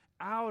cometh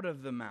out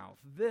of the mouth,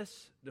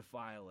 this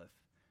defileth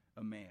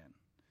a man.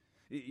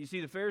 You see,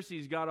 the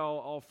Pharisees got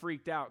all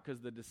freaked out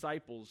because the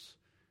disciples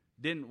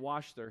didn't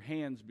wash their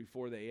hands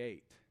before they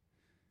ate.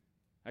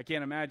 I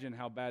can't imagine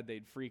how bad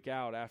they'd freak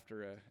out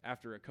after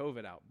a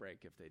COVID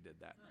outbreak if they did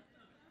that.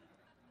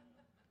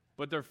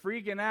 But they're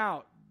freaking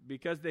out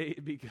because they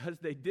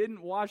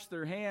didn't wash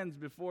their hands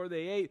before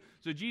they ate.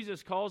 So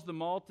Jesus calls the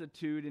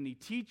multitude and he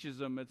teaches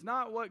them it's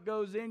not what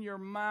goes in your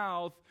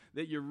mouth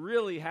that you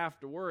really have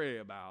to worry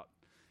about,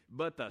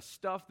 but the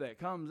stuff that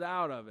comes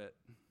out of it.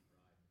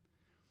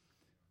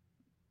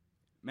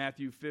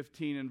 Matthew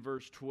 15 and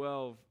verse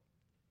 12,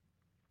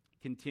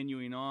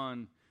 continuing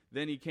on,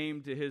 then he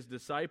came to his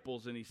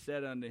disciples and he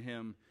said unto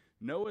him,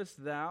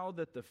 knowest thou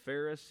that the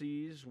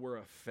Pharisees were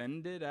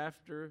offended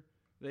after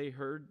they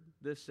heard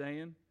this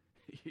saying?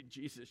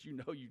 Jesus, you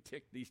know you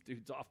ticked these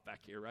dudes off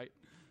back here, right?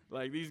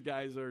 Like these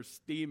guys are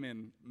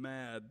steaming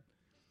mad.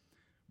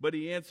 But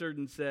he answered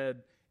and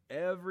said,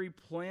 every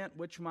plant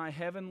which my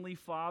heavenly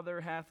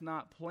Father hath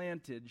not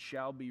planted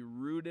shall be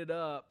rooted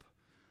up.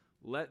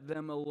 Let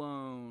them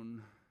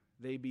alone.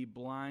 They be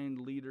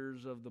blind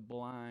leaders of the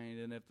blind,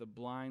 and if the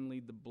blind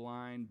lead the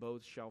blind,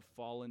 both shall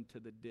fall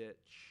into the ditch.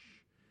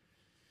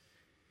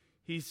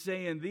 He's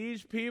saying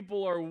these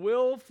people are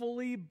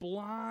willfully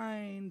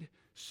blind,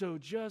 so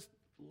just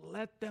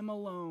let them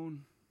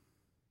alone.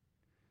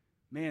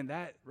 Man,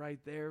 that right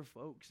there,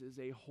 folks, is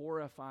a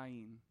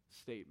horrifying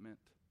statement.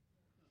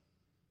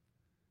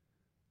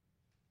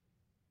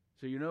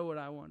 So you know what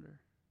I wonder?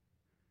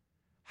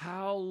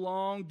 How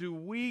long do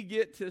we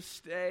get to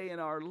stay in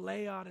our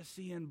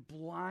Laodicean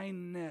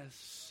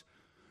blindness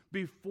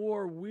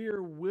before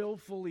we're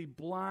willfully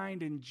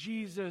blind? And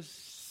Jesus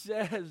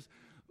says,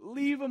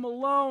 leave them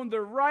alone.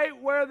 They're right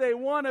where they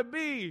want to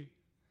be.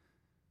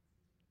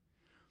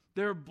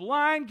 They're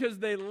blind because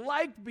they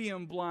like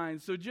being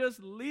blind, so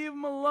just leave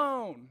them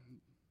alone.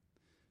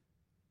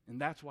 And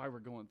that's why we're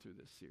going through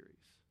this series.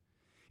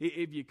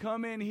 If you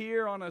come in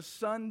here on a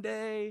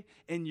Sunday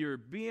and you're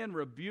being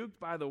rebuked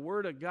by the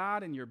Word of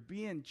God and you're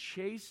being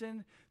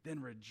chastened,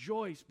 then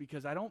rejoice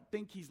because I don't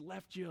think He's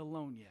left you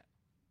alone yet.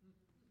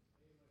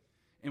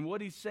 And what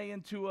He's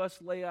saying to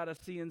us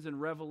Laodiceans in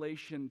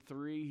Revelation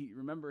 3,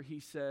 remember He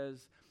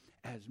says,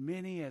 as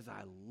many as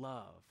I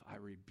love, I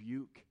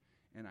rebuke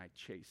and I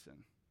chasten.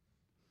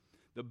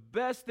 The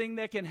best thing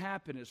that can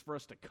happen is for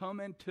us to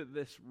come into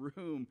this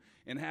room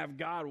and have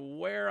God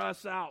wear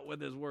us out with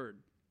His Word.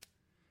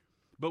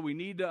 But we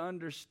need to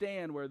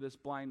understand where this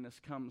blindness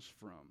comes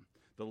from.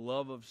 The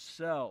love of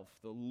self,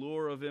 the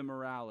lure of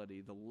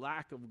immorality, the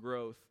lack of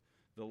growth,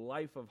 the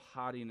life of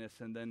haughtiness,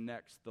 and then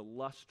next, the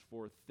lust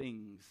for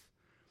things.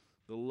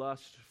 The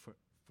lust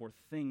for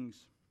things.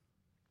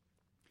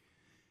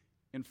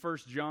 In 1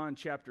 John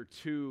chapter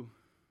 2,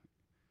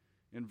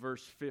 in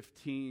verse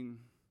 15,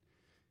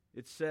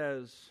 it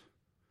says,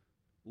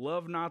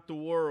 Love not the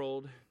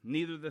world,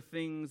 neither the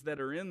things that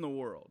are in the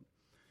world.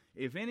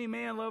 If any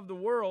man love the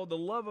world, the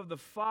love of the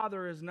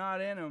Father is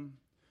not in him.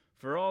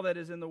 For all that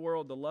is in the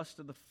world, the lust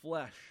of the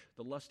flesh,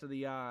 the lust of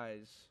the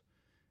eyes,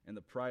 and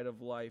the pride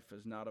of life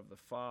is not of the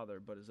Father,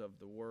 but is of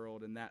the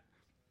world. And that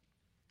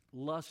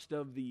lust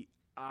of the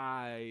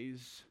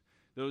eyes,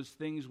 those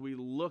things we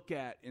look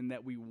at and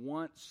that we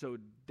want so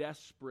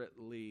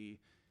desperately,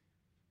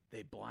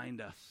 they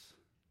blind us.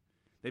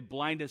 They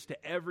blind us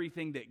to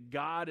everything that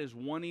God is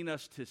wanting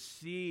us to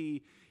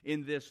see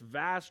in this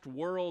vast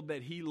world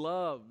that He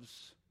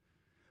loves.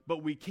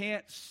 But we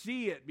can't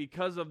see it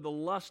because of the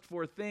lust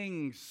for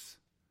things.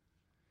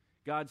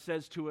 God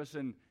says to us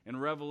in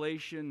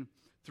Revelation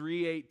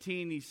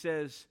 3:18, He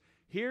says,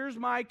 here's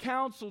my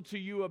counsel to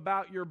you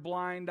about your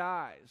blind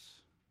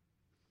eyes.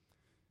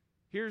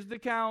 Here's the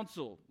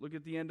counsel. Look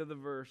at the end of the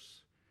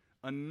verse.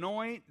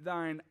 Anoint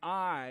thine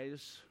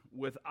eyes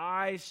with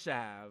eye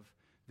salve,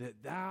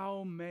 that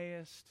thou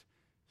mayest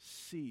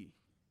see.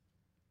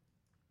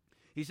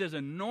 He says,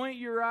 anoint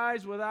your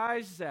eyes with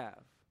eye salve.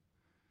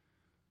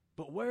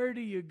 But where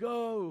do you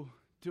go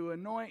to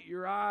anoint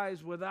your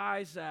eyes with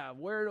eye salve?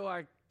 Where do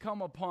I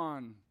come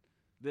upon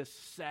this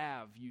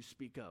salve you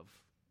speak of?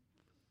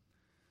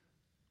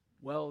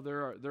 Well,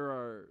 there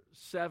are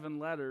 7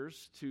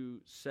 letters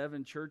to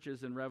 7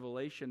 churches in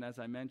Revelation, as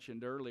I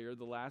mentioned earlier,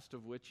 the last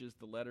of which is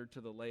the letter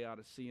to the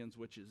Laodiceans,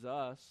 which is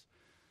us.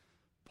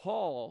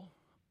 Paul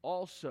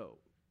also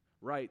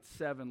writes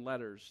 7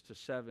 letters to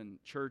 7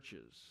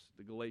 churches,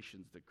 the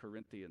Galatians, the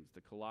Corinthians,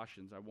 the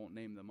Colossians. I won't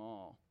name them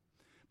all.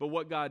 But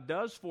what God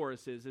does for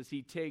us is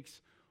He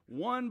takes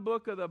one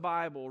book of the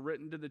Bible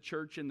written to the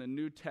church in the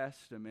New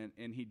Testament,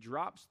 and He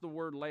drops the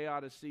word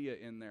Laodicea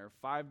in there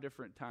 5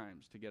 different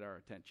times to get our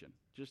attention,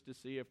 just to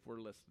see if we're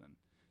listening,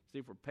 see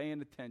if we're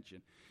paying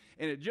attention.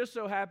 And it just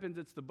so happens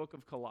it's the book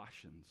of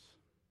Colossians.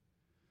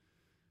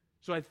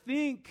 So I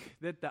think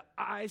that the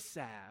eye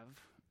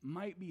salve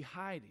might be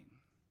hiding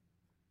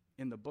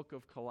in the book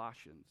of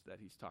Colossians that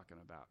he's talking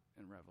about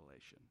in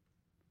Revelation.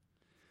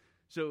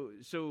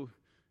 So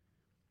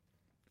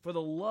for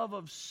the love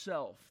of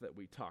self that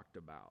we talked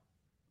about,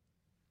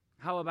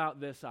 how about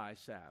this eye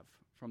salve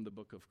from the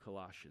book of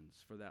Colossians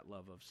for that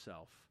love of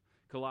self?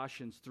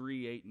 Colossians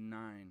 3:8 and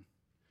 9.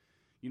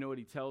 You know what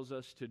he tells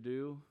us to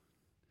do?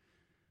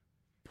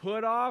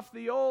 Put off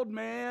the old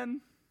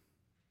man.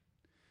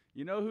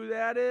 You know who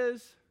that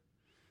is?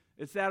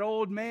 It's that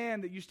old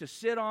man that used to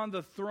sit on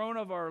the throne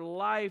of our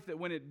life that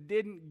when it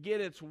didn't get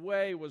its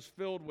way was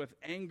filled with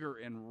anger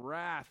and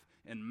wrath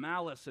and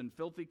malice and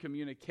filthy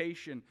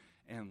communication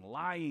and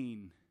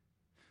lying.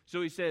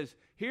 So he says,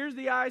 here's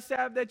the eye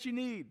salve that you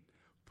need.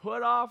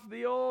 Put off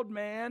the old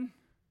man.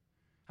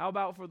 How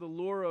about for the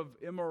lure of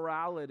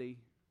immorality?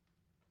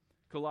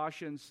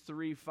 Colossians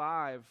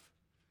 3:5.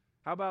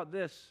 How about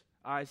this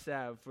eye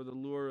salve for the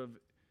lure of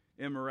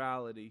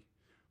immorality?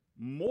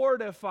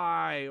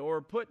 Mortify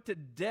or put to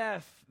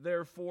death,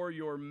 therefore,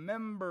 your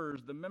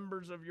members, the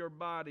members of your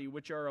body,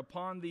 which are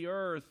upon the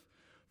earth,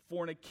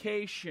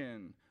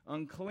 fornication,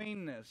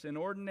 uncleanness,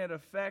 inordinate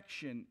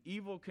affection,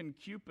 evil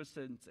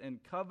concupiscence,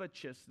 and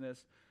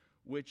covetousness,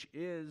 which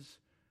is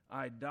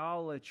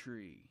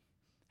idolatry.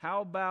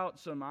 How about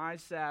some eye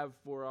salve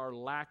for our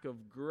lack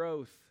of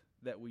growth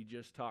that we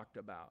just talked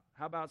about?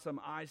 How about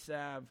some eye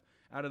salve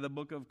out of the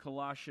book of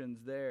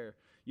Colossians there?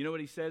 You know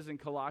what he says in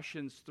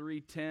Colossians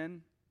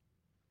 3:10?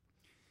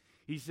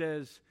 He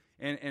says,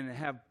 and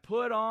have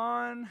put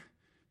on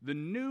the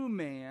new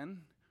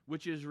man,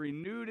 which is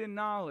renewed in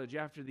knowledge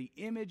after the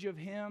image of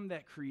him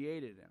that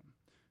created him.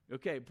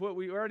 Okay,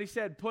 we already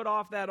said put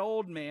off that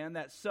old man,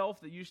 that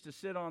self that used to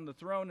sit on the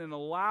throne, and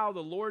allow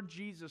the Lord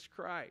Jesus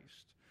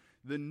Christ,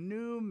 the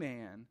new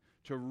man,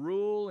 to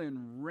rule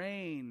and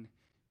reign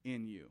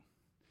in you.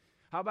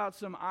 How about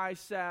some eye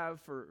salve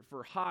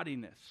for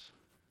haughtiness?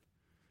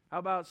 How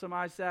about some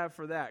eye salve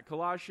for that?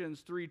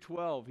 Colossians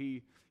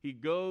 3:12, he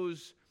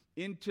goes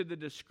into the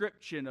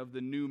description of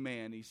the new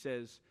man. He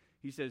says,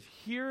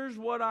 here's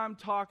what I'm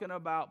talking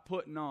about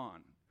putting on.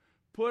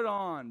 Put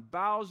on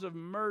bowels of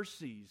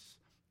mercies,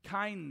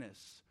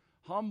 kindness,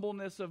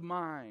 humbleness of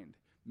mind,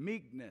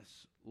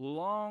 meekness,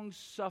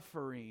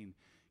 long-suffering.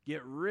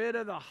 Get rid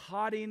of the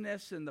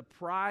haughtiness and the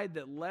pride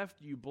that left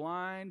you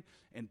blind,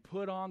 and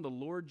put on the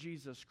Lord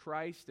Jesus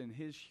Christ and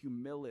His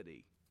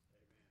humility.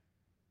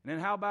 And then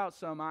how about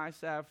some eye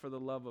salve for the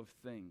love of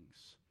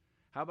things?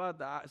 How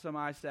about some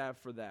eye salve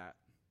for that?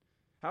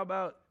 How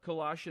about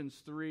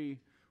Colossians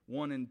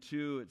 3:1 and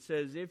 2? It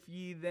says, if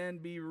ye then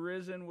be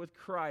risen with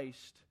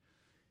Christ,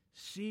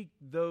 seek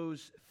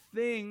those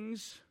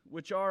things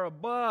which are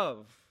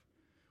above,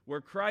 where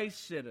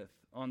Christ sitteth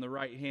on the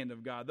right hand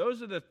of God.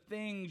 Those are the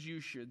things you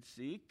should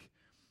seek.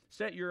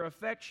 Set your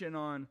affection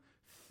on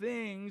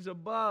things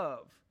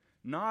above,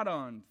 not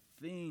on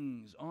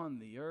things on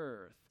the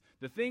earth.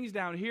 The things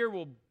down here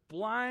will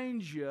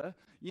blind you.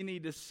 You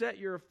need to set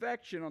your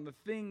affection on the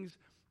things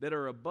that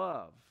are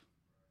above.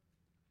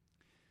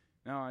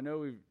 Now, I know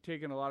we've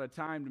taken a lot of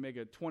time to make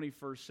a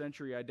 21st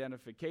century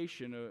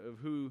identification of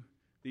who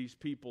these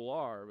people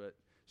are, but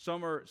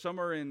Some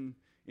are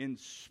in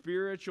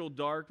spiritual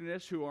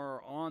darkness who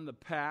are on the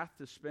path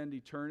to spend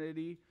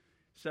eternity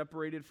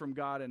separated from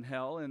God in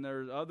hell. And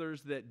there's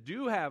others that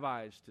do have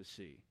eyes to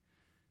see,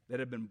 that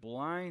have been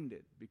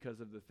blinded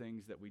because of the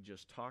things that we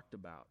just talked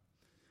about.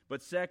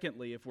 But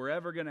secondly, if we're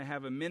ever going to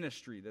have a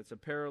ministry that's a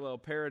parallel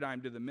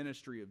paradigm to the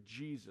ministry of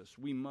Jesus,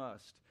 we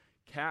must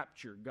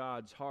capture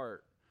God's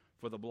heart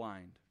for the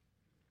blind.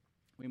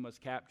 We must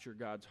capture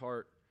God's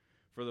heart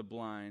for the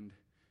blind.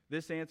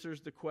 This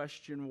answers the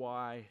question,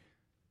 why?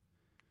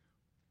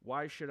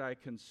 Why should I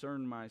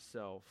concern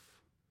myself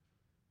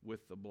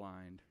with the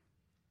blind?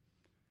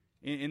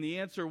 And the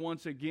answer,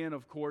 once again,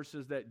 of course,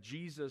 is that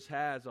Jesus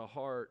has a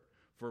heart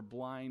for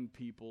blind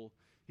people.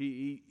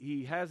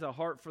 He has a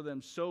heart for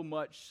them, so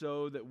much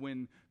so that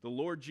when the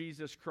Lord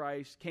Jesus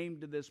Christ came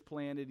to this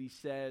planet, he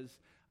says,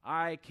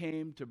 I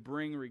came to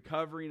bring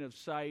recovering of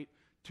sight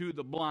to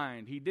the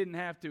blind. He didn't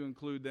have to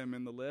include them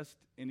in the list,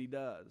 and he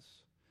does.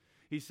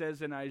 He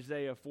says in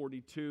Isaiah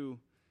 42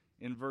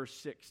 in verse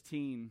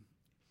 16,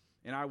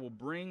 and I will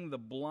bring the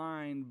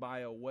blind by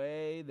a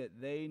way that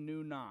they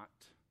knew not.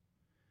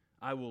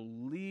 I will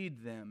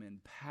lead them in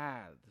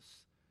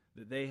paths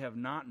that they have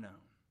not known.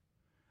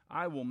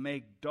 I will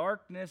make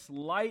darkness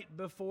light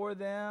before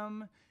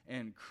them,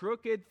 and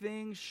crooked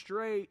things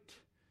straight.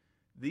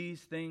 These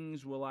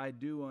things will I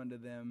do unto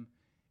them,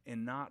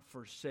 and not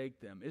forsake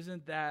them.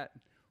 Isn't that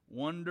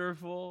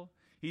wonderful?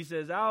 He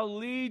says, I'll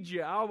lead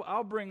you.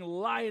 I'll bring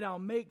light. I'll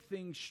make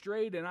things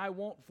straight, and I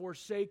won't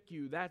forsake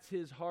you. That's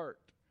his heart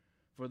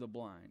for the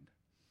blind.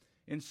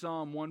 In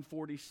Psalm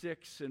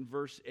 146 and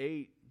verse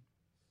 8,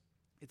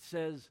 it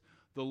says,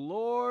 the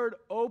Lord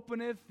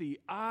openeth the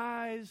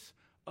eyes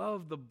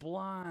of the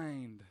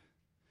blind.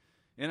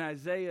 In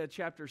Isaiah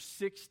chapter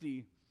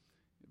 60,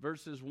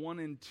 verses 1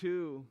 and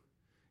 2,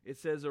 it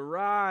says,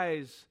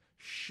 arise,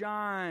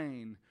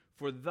 shine,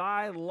 for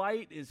thy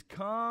light is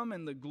come,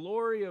 and the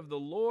glory of the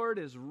Lord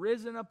is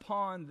risen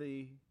upon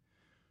thee.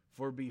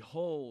 For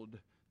behold,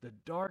 the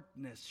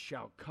darkness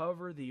shall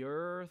cover the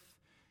earth,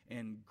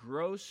 and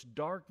gross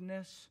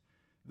darkness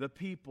the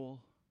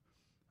people.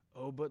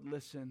 Oh, but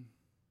listen.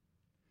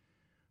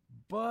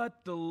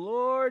 But the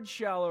Lord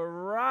shall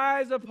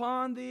arise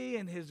upon thee,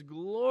 and his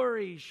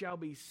glory shall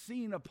be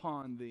seen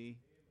upon thee.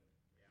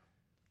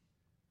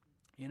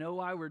 You know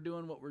why we're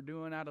doing what we're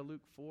doing out of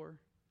Luke 4?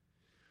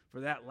 For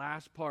that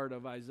last part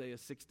of Isaiah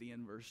 60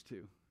 and verse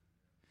 2.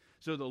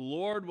 So the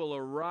Lord will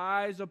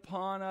arise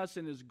upon us,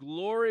 and his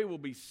glory will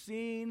be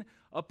seen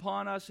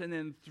upon us, and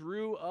then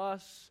through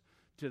us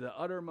to the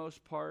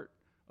uttermost part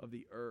of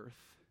the earth.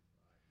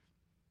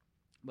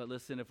 But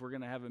listen, if we're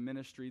going to have a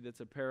ministry that's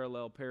a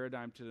parallel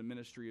paradigm to the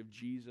ministry of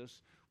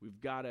Jesus,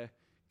 we've got to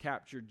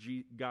capture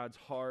God's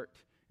heart.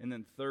 And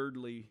then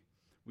thirdly,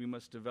 we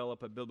must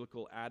develop a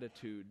biblical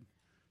attitude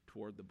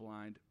toward the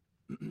blind.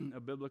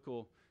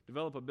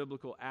 Develop a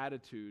biblical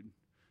attitude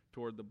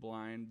toward the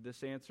blind.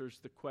 This answers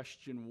the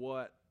question,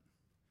 what?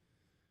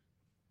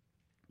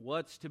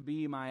 What's to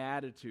be my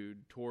attitude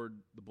toward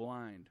the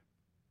blind?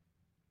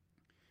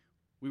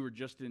 We were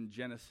just in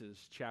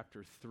Genesis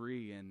chapter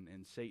 3,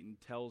 and Satan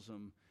tells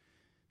them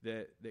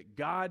that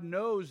God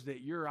knows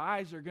that your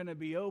eyes are going to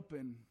be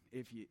open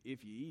if you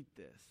eat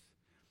this.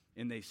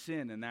 And they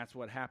sin, and that's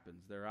what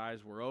happens. Their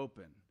eyes were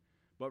open.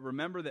 But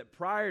remember that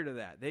prior to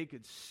that, they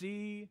could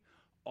see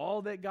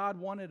all that God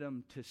wanted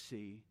them to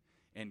see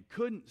and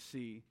couldn't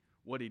see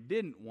what he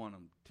didn't want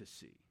them to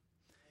see.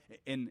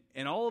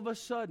 And all of a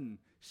sudden,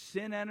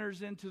 sin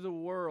enters into the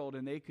world,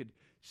 and they could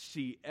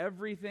see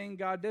everything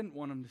God didn't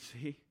want them to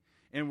see.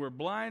 And we're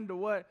blind to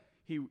what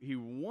he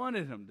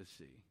wanted them to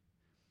see.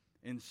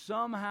 And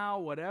somehow,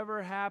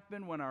 whatever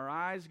happened when our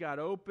eyes got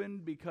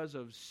opened because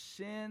of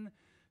sin,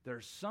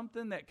 there's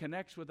something that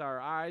connects with our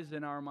eyes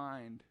and our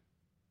mind.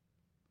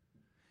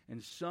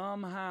 And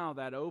somehow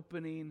that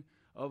opening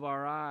of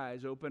our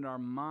eyes opened our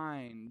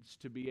minds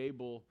to be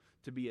able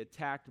to be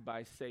attacked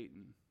by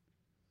Satan.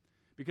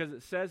 Because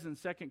it says in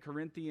 2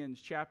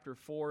 Corinthians chapter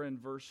 4 and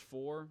verse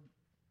 4,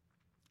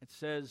 it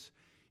says,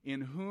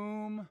 in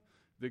whom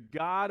the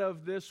God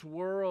of this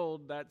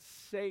world, that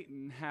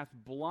Satan, hath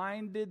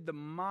blinded the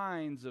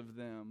minds of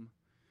them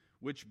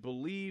which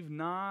believe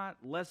not,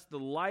 lest the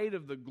light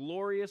of the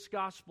glorious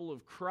gospel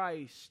of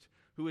Christ,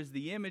 who is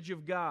the image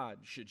of God,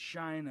 should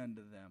shine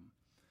unto them.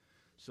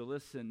 So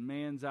listen,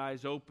 man's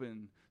eyes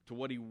open to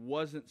what he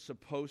wasn't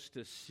supposed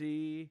to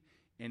see,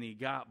 and he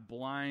got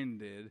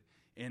blinded.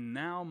 And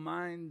now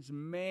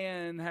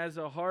man has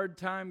a hard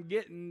time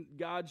getting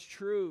God's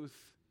truth.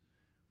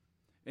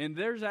 And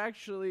there's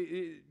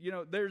actually,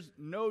 there's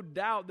no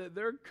doubt that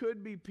there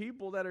could be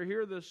people that are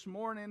here this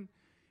morning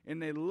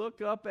and they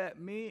look up at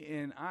me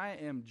and I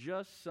am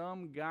just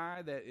some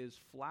guy that is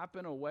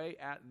flapping away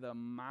at the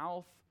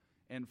mouth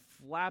and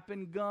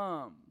flapping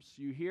gums.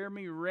 You hear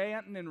me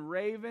ranting and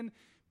raving,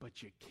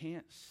 but you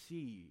can't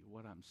see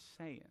what I'm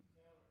saying.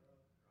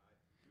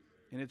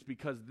 And it's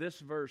because this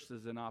verse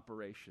is in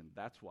operation.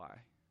 That's why.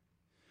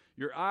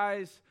 Your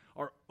eyes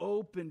are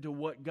open to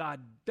what God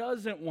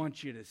doesn't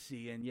want you to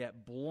see and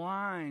yet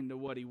blind to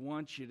what he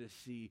wants you to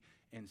see.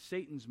 And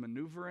Satan's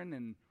maneuvering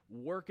and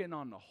working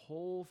on the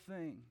whole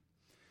thing.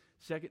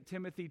 2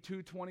 Timothy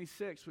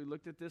 2:26, we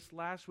looked at this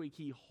last week.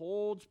 He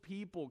holds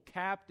people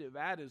captive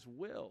at his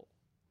will.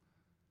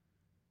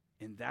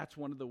 And that's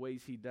one of the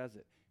ways he does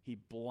it. He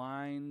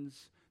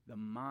blinds the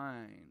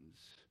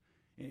minds.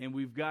 And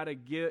we've got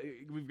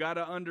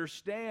to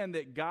understand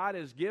that God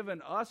has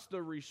given us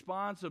the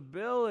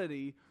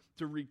responsibility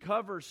to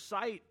recover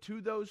sight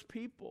to those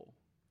people.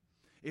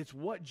 It's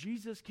what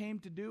Jesus came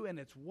to do, and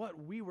it's what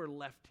we were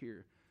left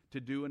here to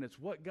do, and it's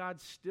what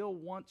God still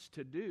wants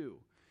to do.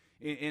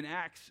 In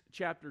Acts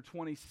chapter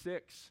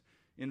 26,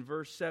 in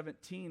verse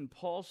 17,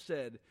 Paul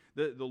said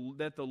that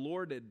the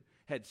Lord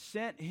had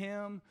sent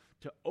him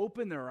to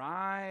open their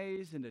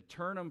eyes and to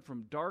turn them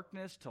from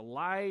darkness to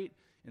light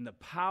and the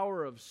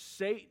power of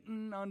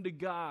Satan unto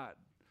God.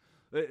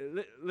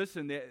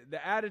 Listen,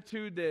 the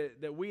attitude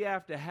that we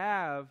have to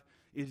have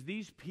is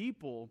these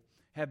people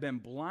have been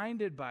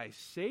blinded by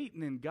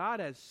Satan, and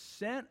God has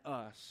sent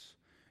us.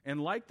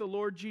 And like the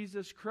Lord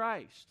Jesus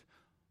Christ,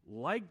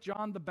 like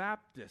John the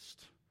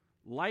Baptist,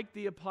 like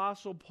the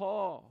Apostle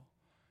Paul,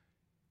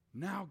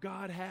 now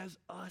God has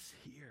us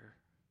here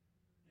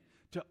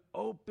to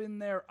open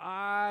their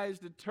eyes,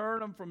 to turn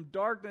them from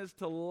darkness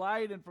to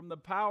light and from the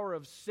power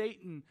of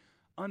Satan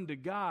unto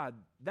God.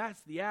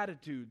 That's the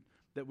attitude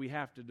that we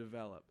have to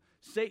develop.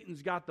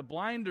 Satan's got the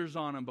blinders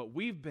on him, but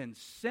we've been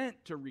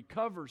sent to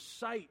recover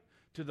sight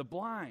to the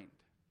blind.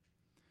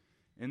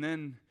 And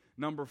then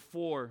number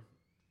 4,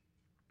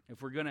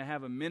 if we're going to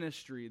have a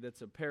ministry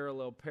that's a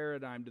parallel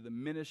paradigm to the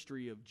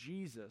ministry of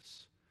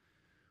Jesus,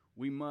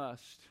 we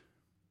must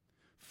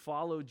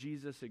follow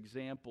Jesus'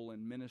 example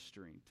in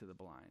ministering to the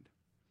blind.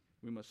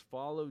 We must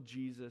follow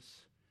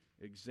Jesus'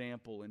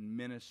 example in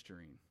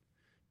ministering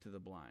to the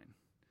blind.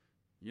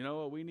 You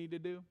know what we need to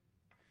do?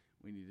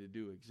 We need to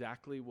do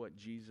exactly what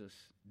Jesus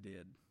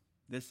did.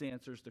 This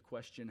answers the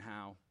question,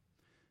 how?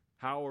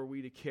 How are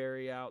we to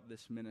carry out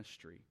this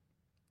ministry?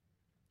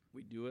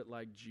 We do it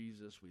like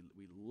Jesus.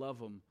 We love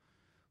him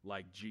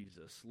like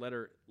Jesus.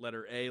 Letter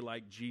A,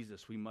 like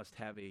Jesus, we must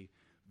have a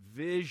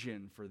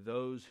vision for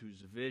those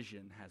whose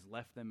vision has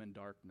left them in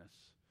darkness.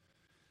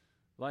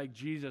 Like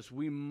Jesus,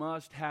 we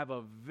must have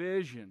a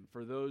vision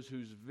for those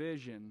whose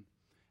vision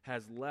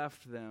has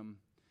left them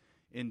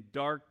in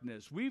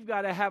darkness. We've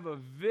got to have a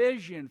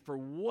vision for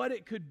what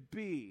it could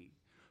be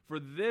for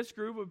this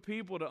group of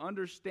people to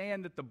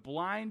understand that the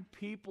blind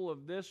people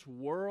of this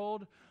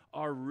world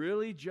are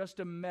really just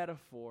a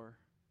metaphor.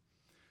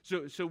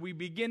 So we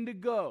begin to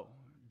go,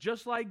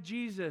 just like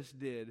Jesus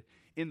did,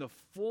 in the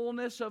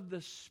fullness of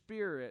the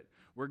Spirit.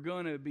 We're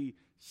going to be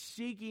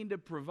seeking to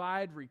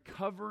provide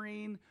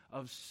recovering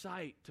of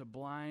sight to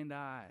blind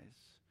eyes.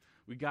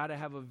 We got to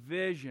have a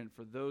vision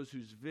for those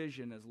whose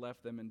vision has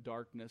left them in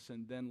darkness.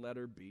 And then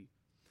letter B.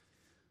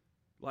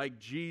 Like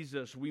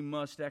Jesus, we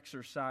must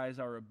exercise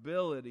our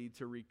ability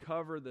to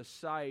recover the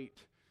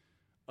sight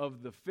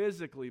of the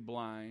physically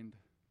blind,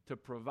 to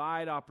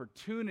provide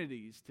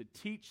opportunities to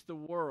teach the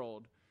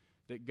world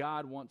that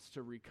God wants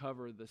to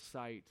recover the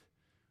sight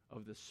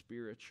of the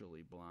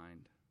spiritually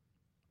blind.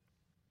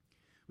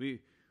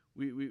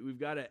 We've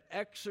got to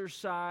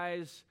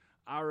exercise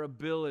our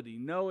ability.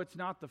 No, it's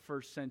not the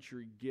first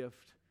century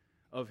gift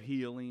of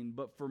healing,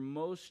 but for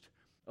most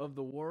of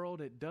the world,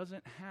 it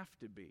doesn't have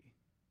to be.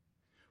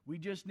 We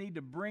just need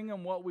to bring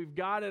them what we've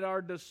got at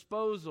our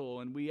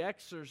disposal, and we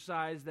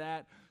exercise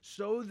that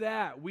so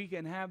that we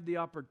can have the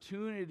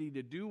opportunity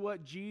to do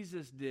what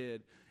Jesus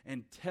did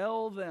and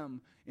tell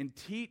them and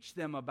teach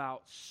them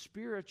about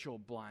spiritual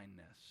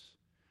blindness.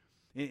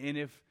 And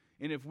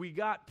if we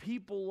got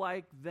people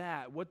like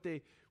that, what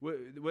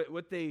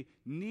they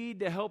need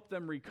to help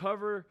them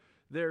recover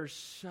their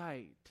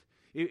sight,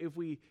 if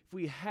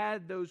we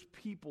had those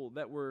people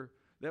that were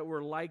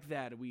like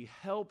that, we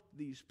helped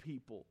these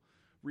people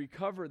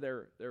recover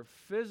their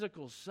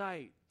physical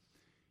sight,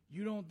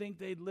 you don't think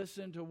they'd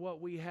listen to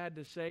what we had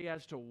to say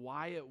as to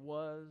why it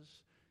was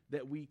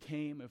that we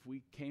came, if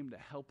we came to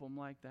help them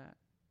like that?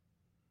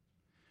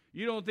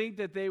 You don't think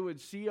that they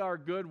would see our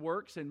good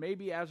works and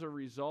maybe as a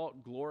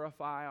result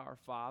glorify our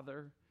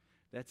Father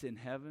that's in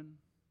heaven?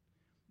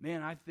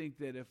 Man, I think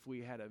that if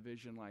we had a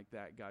vision like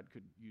that, God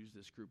could use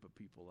this group of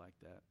people like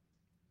that.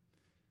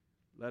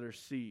 Letter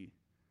C,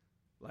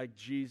 like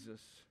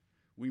Jesus,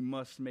 we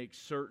must make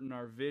certain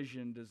our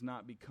vision does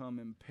not become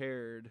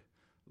impaired,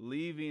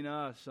 leaving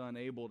us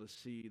unable to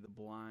see the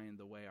blind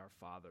the way our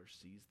Father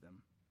sees them.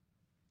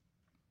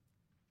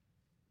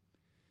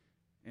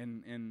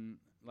 And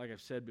like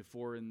I've said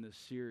before in this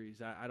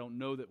series, I don't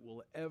know that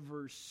we'll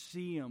ever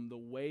see them the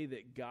way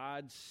that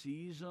God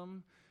sees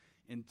them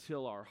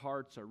until our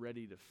hearts are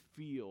ready to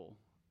feel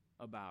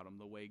about them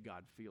the way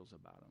God feels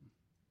about them.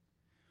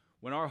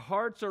 When our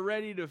hearts are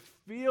ready to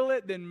feel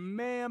it, then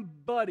man,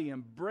 buddy,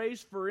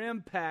 embrace for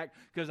impact,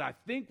 because I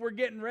think we're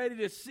getting ready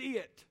to see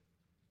it.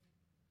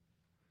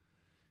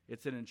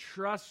 It's an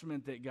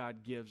entrustment that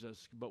God gives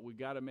us, but we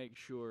got to make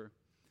sure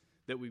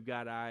that we've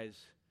got eyes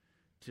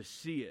to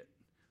see it.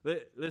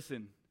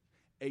 Listen,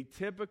 a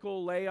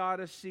typical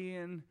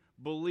Laodicean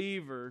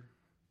believer,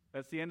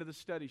 that's the end of the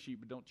study sheet,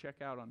 but don't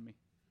check out on me.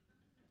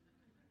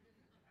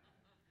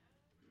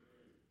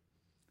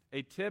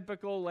 A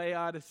typical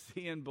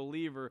Laodicean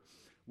believer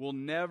will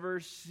never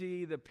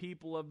see the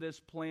people of this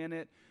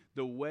planet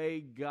the way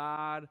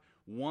God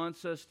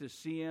wants us to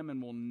see them,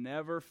 and will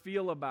never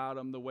feel about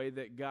them the way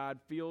that God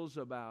feels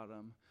about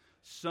them.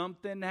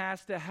 Something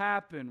has to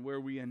happen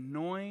where we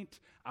anoint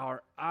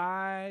our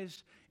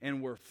eyes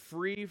and we're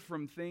free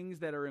from things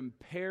that are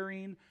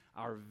impairing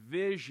our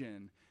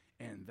vision,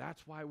 and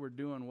that's why we're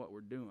doing what we're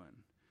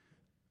doing.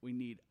 We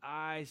need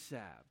eye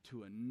salve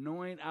to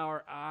anoint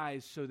our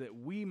eyes so that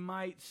we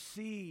might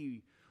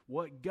see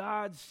what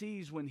God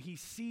sees when He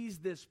sees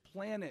this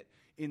planet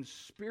in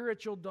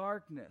spiritual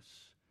darkness,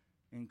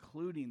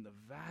 including the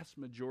vast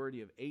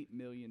majority of 8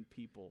 million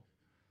people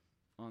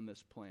on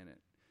this planet.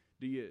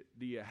 Do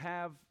you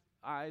have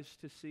eyes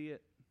to see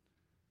it?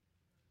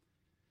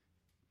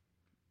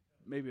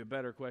 Maybe a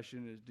better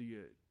question is, do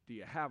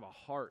you have a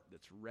heart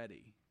that's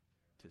ready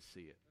to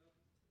see it?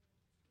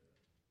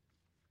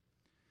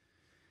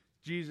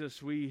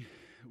 Jesus, we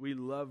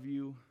love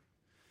you,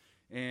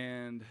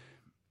 and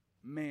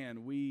man,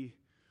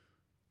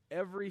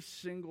 every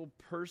single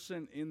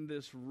person in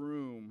this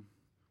room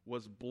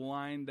was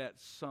blind at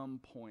some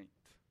point.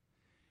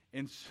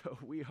 And so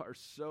we are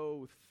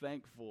so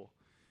thankful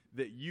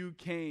that you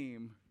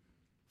came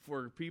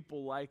for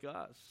people like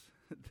us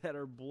that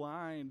are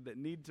blind, that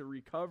need to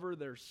recover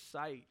their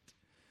sight.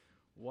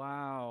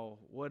 Wow,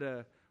 what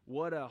a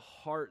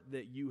heart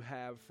that you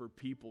have for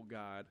people,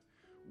 God.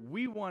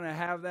 We want to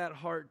have that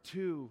heart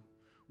too.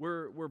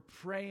 We're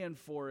praying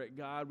for it,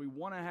 God. We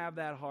want to have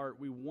that heart.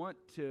 We want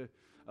to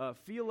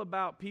feel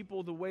about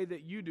people the way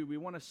that you do. We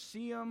want to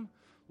see them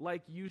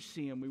like you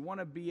see them. We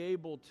want to be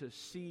able to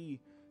see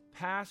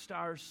past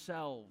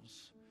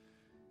ourselves.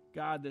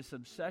 God, this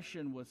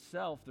obsession with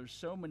self, there's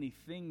so many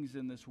things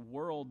in this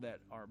world that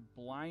are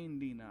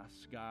blinding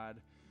us, God,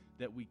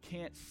 that we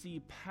can't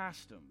see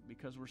past them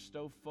because we're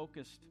so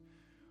focused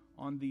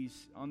on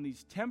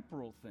these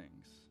temporal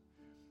things.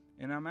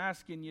 And I'm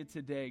asking you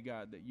today,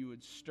 God, that you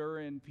would stir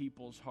in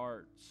people's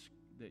hearts,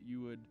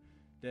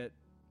 that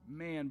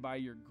man, by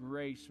your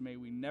grace, may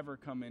we never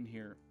come in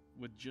here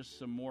with just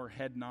some more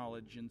head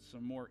knowledge and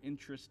some more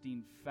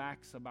interesting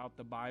facts about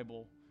the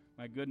Bible.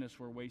 My goodness,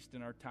 we're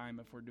wasting our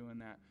time if we're doing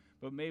that.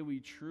 But may we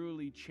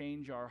truly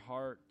change our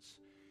hearts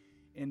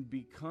and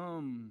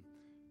become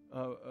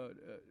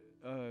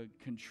a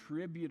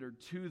contributor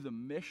to the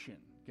mission,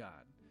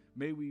 God.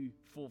 May we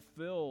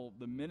fulfill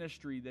the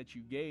ministry that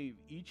you gave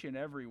each and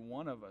every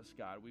one of us,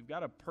 God. We've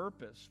got a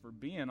purpose for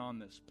being on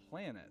this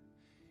planet,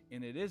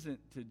 and it isn't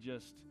to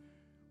just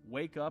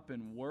wake up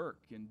and work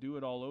and do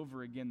it all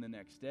over again the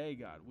next day,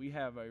 God. We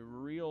have a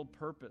real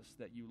purpose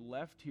that you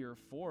left here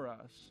for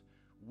us.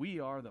 We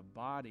are the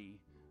body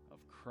of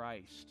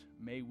Christ.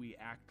 May we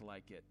act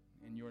like it.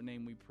 In your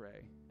name we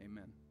pray.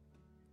 Amen.